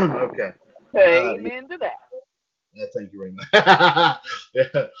 Okay. Amen to that. Yeah, thank you very much.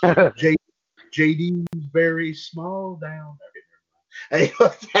 Yeah. JD's very small down. Okay,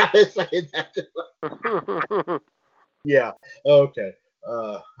 yeah. Okay.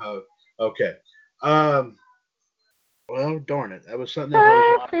 Okay. Well, darn it. That was something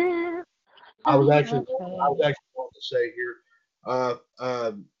else I was actually going to say here.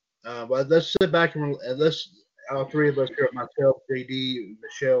 But let's sit back and let's all three of us here, myself, JD,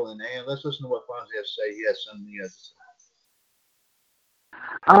 Michelle, and Ann. Let's listen to what Fonzie has to say. He has something he has to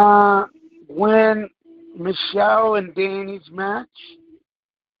say. When Michelle and Danny's match,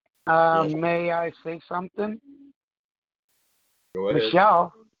 may I say something? Go ahead.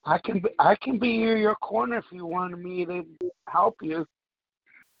 Michelle, I can be in your corner if you wanted me to help you.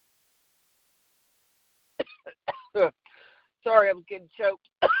 Sorry, I was getting choked.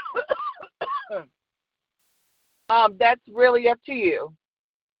 That's really up to you.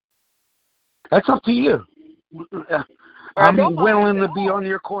 That's up to you. I'm willing to be on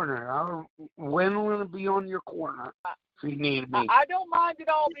your corner. I'm willing to be on your corner if you need me. I don't mind at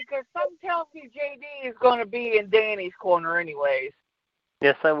all because something tells me JD is going to be in Danny's corner anyways.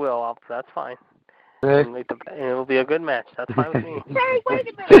 Yes, I will. That's fine. It'll be a good match. That's fine with me. Hey, wait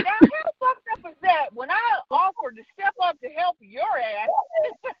a minute. Now, how fucked up is that? When I offered to step up to help your ass,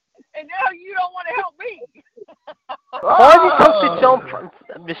 and now you don't want to help me. Fonzie took the jump,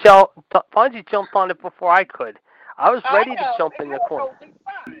 Michelle. Fonzie jumped on it before I could. I was ready to jump in the corner. Totally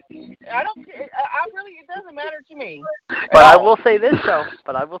fine. I really, it doesn't matter to me. But I will say this,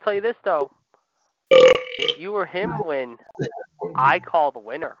 though. If you or him win, I call the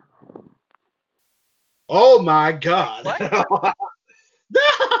winner. Oh my God! No!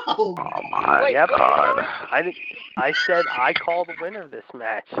 Oh my God! I said I call the winner of this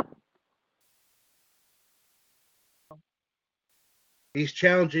match. He's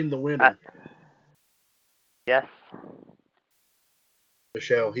challenging the winner. Yes.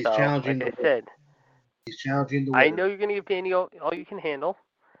 Michelle, he's challenging. Like I said, he's challenging the winner. I know you're going to give Danny all you can handle,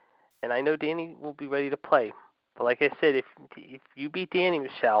 and I know Danny will be ready to play. But like I said, if you beat Danny,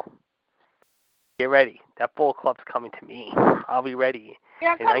 Michelle, get ready. That Bull Club's coming to me. I'll be ready.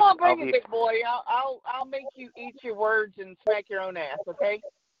 Yeah, come on, bring it, big boy. I'll make you eat your words and smack your own ass, okay?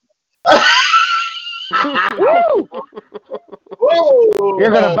 Whoa!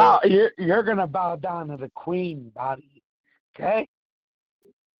 You're gonna bow down to the queen, buddy. Okay?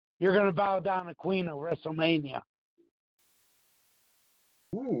 You're gonna bow down to the queen of WrestleMania.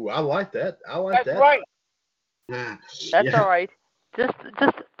 Ooh, I like that. That's right. That's all right. Just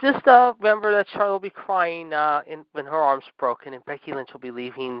remember that Charlotte will be crying when her arm's broken, and Becky Lynch will be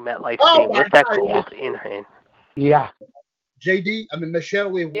leaving MetLife Stadium with that gold in her hand. Yeah. JD, I mean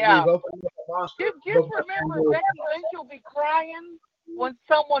Michelle, we've opened up a monster. Just remember, Becky Lynch will be crying when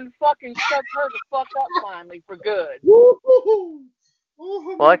someone fucking shuts her the fuck up finally for good.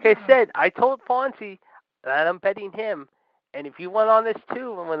 Well, like I said, I told Fonzie that I'm betting him, and if you went on this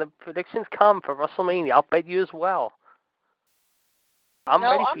too, and when the predictions come for WrestleMania, I'll bet you as well. I'm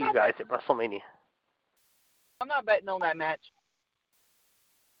ready for you guys at WrestleMania. I'm not betting on that match.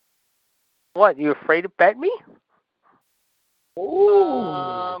 What, you afraid to bet me?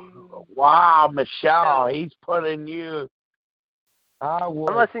 Ooh. Wow, Michelle, he's putting you. I'm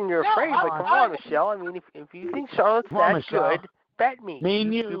not saying you're afraid, but come on, Michelle. I mean, if you think Charlotte's that good, bet me. Me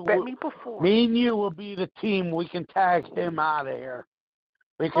and you bet me before. Me and you will be the team. We can tag him out of here.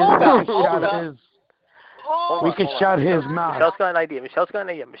 We can shut his. We can shut his mouth. Michelle's got an idea.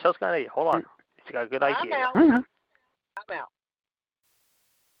 Hold on. She's got a good idea. I'm out.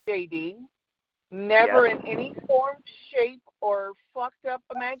 JD, never in any form, shape, or fucked up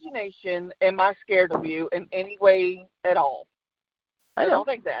imagination am I scared of you in any way at all. I don't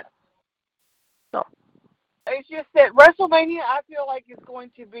think that. No. It's just that WrestleMania, I feel like, is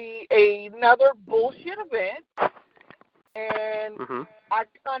going to be another bullshit event. And I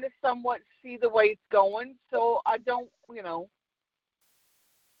kind of somewhat see the way it's going, so I don't, I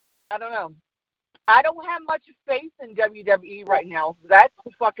don't know. I don't have much faith in WWE right now. That's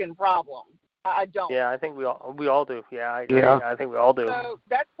the fucking problem. I don't. Yeah, I think we all do. Yeah, I think we all do. So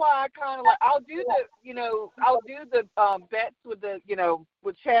that's why I kind of like, I'll do the bets with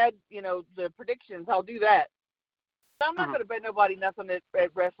with Chad, the predictions. I'll do that. I'm not going to bet nobody nothing at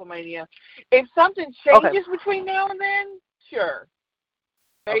WrestleMania. If something changes between now and then, sure.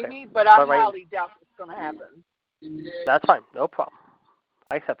 Maybe, but I highly doubt it's going to happen. That's fine. No problem.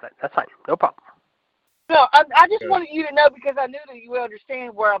 I accept that. That's fine. No problem. No, I just wanted you to know because I knew that you would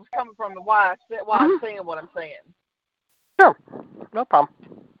understand where I was coming from and why I'm saying what I'm saying. Sure. No problem.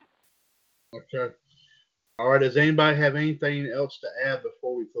 Okay. All right. Does anybody have anything else to add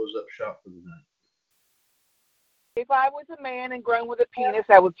before we close up shop for the night? If I was a man and grown with a penis,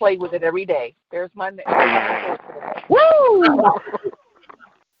 I would play with it every day. There's my Woo!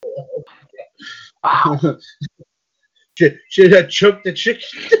 Should have choked the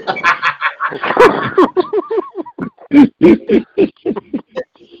chicken.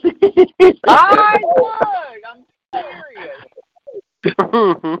 I would. I'm serious.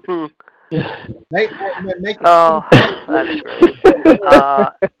 That's great. You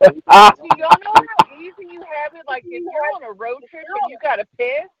don't know how easy you have it. Like if you're on a road trip and you got to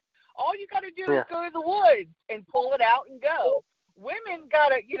piss, all you got to do is go to the woods and pull it out and go. Women got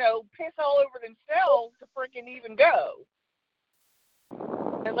to, piss all over themselves to freaking even go.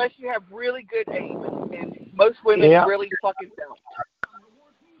 Unless you have really good aim, and most women really fucking don't.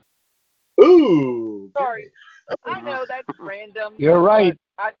 Ooh. Sorry. I know that's random. You're right.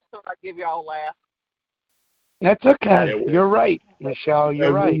 I just thought I'd give y'all a laugh. That's okay. You're right, Michelle.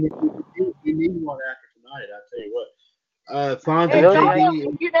 You're right. We need one after tonight, I tell you what. Fonzie,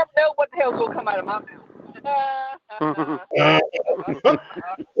 you never know what the hell's going to come out of my mouth.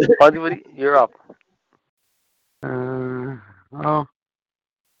 Fonzie, you're up. Well,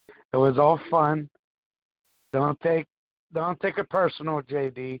 it was all fun. Don't take it personal,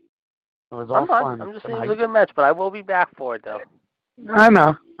 JD. It was all fun. I'm just saying it was a good match, but I will be back for it, though. I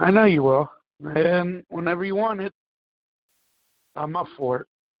know you will. And whenever you want it, I'm up for it.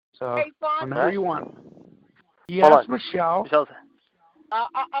 So whenever you want. Yes, Michelle.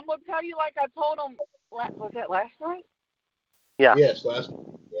 I'm gonna tell you like I told him. Was that last night? Yeah. Yes, last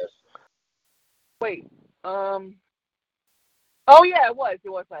night. Yes. Wait. Oh yeah, it was. It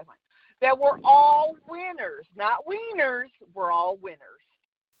was last night. That we're all winners, not wieners. We're all winners.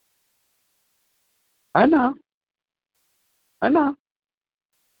 I know,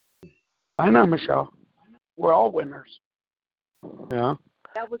 Michelle. We're all winners. Yeah.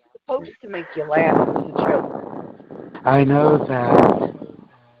 That was supposed to make you laugh. It was a joke. I know that.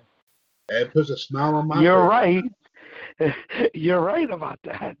 It puts a smile on my You're face. right. You're right about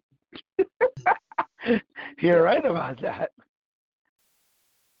that. You're right about that.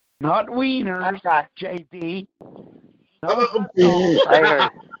 Not wieners, JD. No I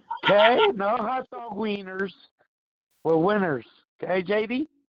heard. Okay, no hot dog wieners. We're winners. Okay, JD?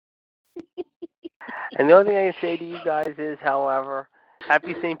 And the only thing I can say to you guys is, however,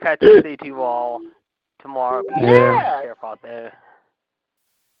 happy St. Patrick's Day to you all tomorrow. Be careful out there.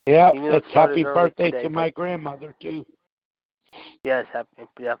 Yeah, it's happy birthday to my grandmother, too. Yes,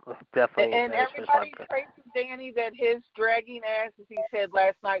 definitely. And everybody prays to Danny that his dragging ass, as he said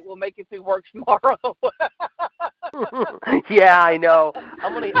last night, will make it through work tomorrow. Yeah, I know.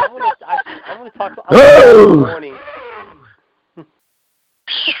 I'm gonna talk to him in the morning.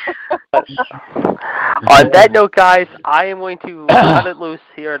 On that note, guys, I am going to cut it loose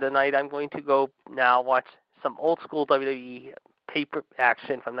here tonight. I'm going to go now watch some old school WWE paper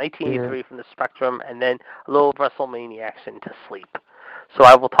action from 1983 from the Spectrum, and then a little WrestleMania action to sleep. So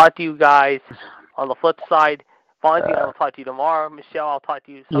I will talk to you guys on the flip side. Fonzie, I will talk to you tomorrow. Michelle, I'll talk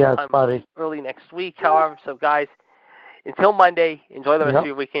to you sometime early next week. However, so guys, until Monday, enjoy the rest Yep. of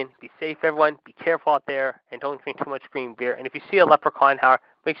your weekend. Be safe, everyone. Be careful out there, and don't drink too much green beer. And if you see a leprechaun,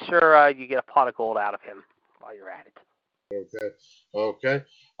 make sure you get a pot of gold out of him while you're at it. Okay.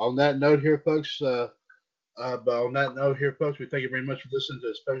 On that note here, folks, we thank you very much for listening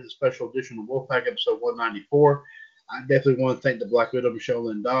to a special edition of Wolfpac episode 194. I definitely want to thank the Black Widow, Michelle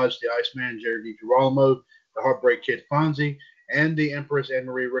Lynn Dodge, the Iceman, Jared DiGirolamo, the Heartbreak Kid Fonzie, and the Empress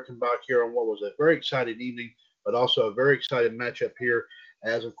Anne-Marie Rickenbach here on what was a very exciting evening, but also a very exciting matchup here,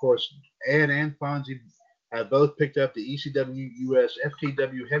 as, of course, Anne and Fonzie have both picked up the ECWUS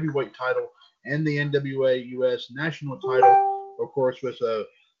FTW heavyweight title and the NWA US national title, of course, with a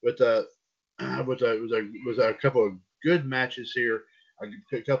couple of good matches here,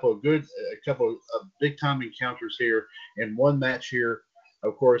 a couple of big time encounters here in one match here,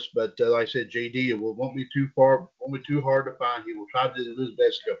 of course. But like I said, JD, won't be too hard to find. He will try to do his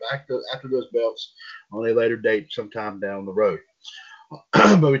best to go back after those belts on a later date sometime down the road.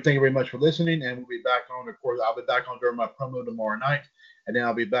 But we thank you very much for listening, and we'll be back on. Of course, I'll be back on during my promo tomorrow night, and then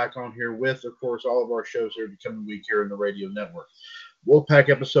I'll be back on here with, of course, all of our shows here the coming week here in the radio network. Wolfpac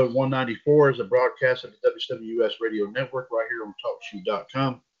episode 194 is a broadcast of the WCWUS radio network right here on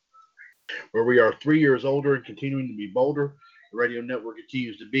TalkShoe.com, where we are 3 years older and continuing to be bolder. The radio network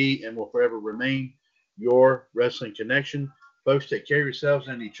continues to be and will forever remain your wrestling connection. Folks, take care of yourselves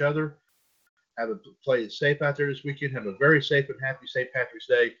and each other. Play it safe out there this weekend. Have a very safe and happy St. Patrick's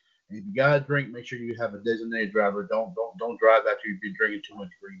Day. And if you got a drink, make sure you have a designated driver. Don't drive after you've been drinking too much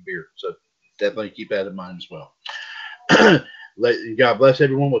green beer. So definitely keep that in mind as well. God bless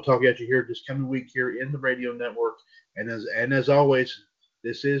everyone. We'll talk at you here this coming week here in the radio network. And as always,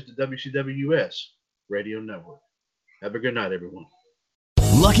 this is the WCWUS radio network. Have a good night, everyone.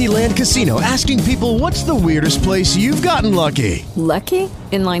 Lucky Land Casino, asking people, what's the weirdest place you've gotten lucky? Lucky?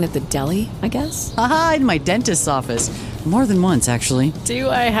 In line at the deli, I guess? Aha, in my dentist's office. More than once, actually. Do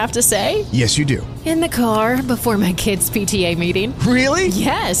I have to say? Yes, you do. In the car before my kids' PTA meeting. Really?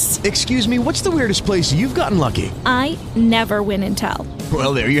 Yes. Excuse me, what's the weirdest place you've gotten lucky? I never win and tell.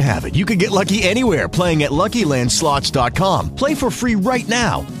 Well, there you have it. You can get lucky anywhere, playing at LuckyLandSlots.com. Play for free right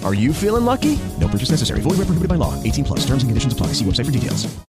now. Are you feeling lucky? No purchase necessary. Void where prohibited by law. 18+. Terms and conditions apply. See website for details.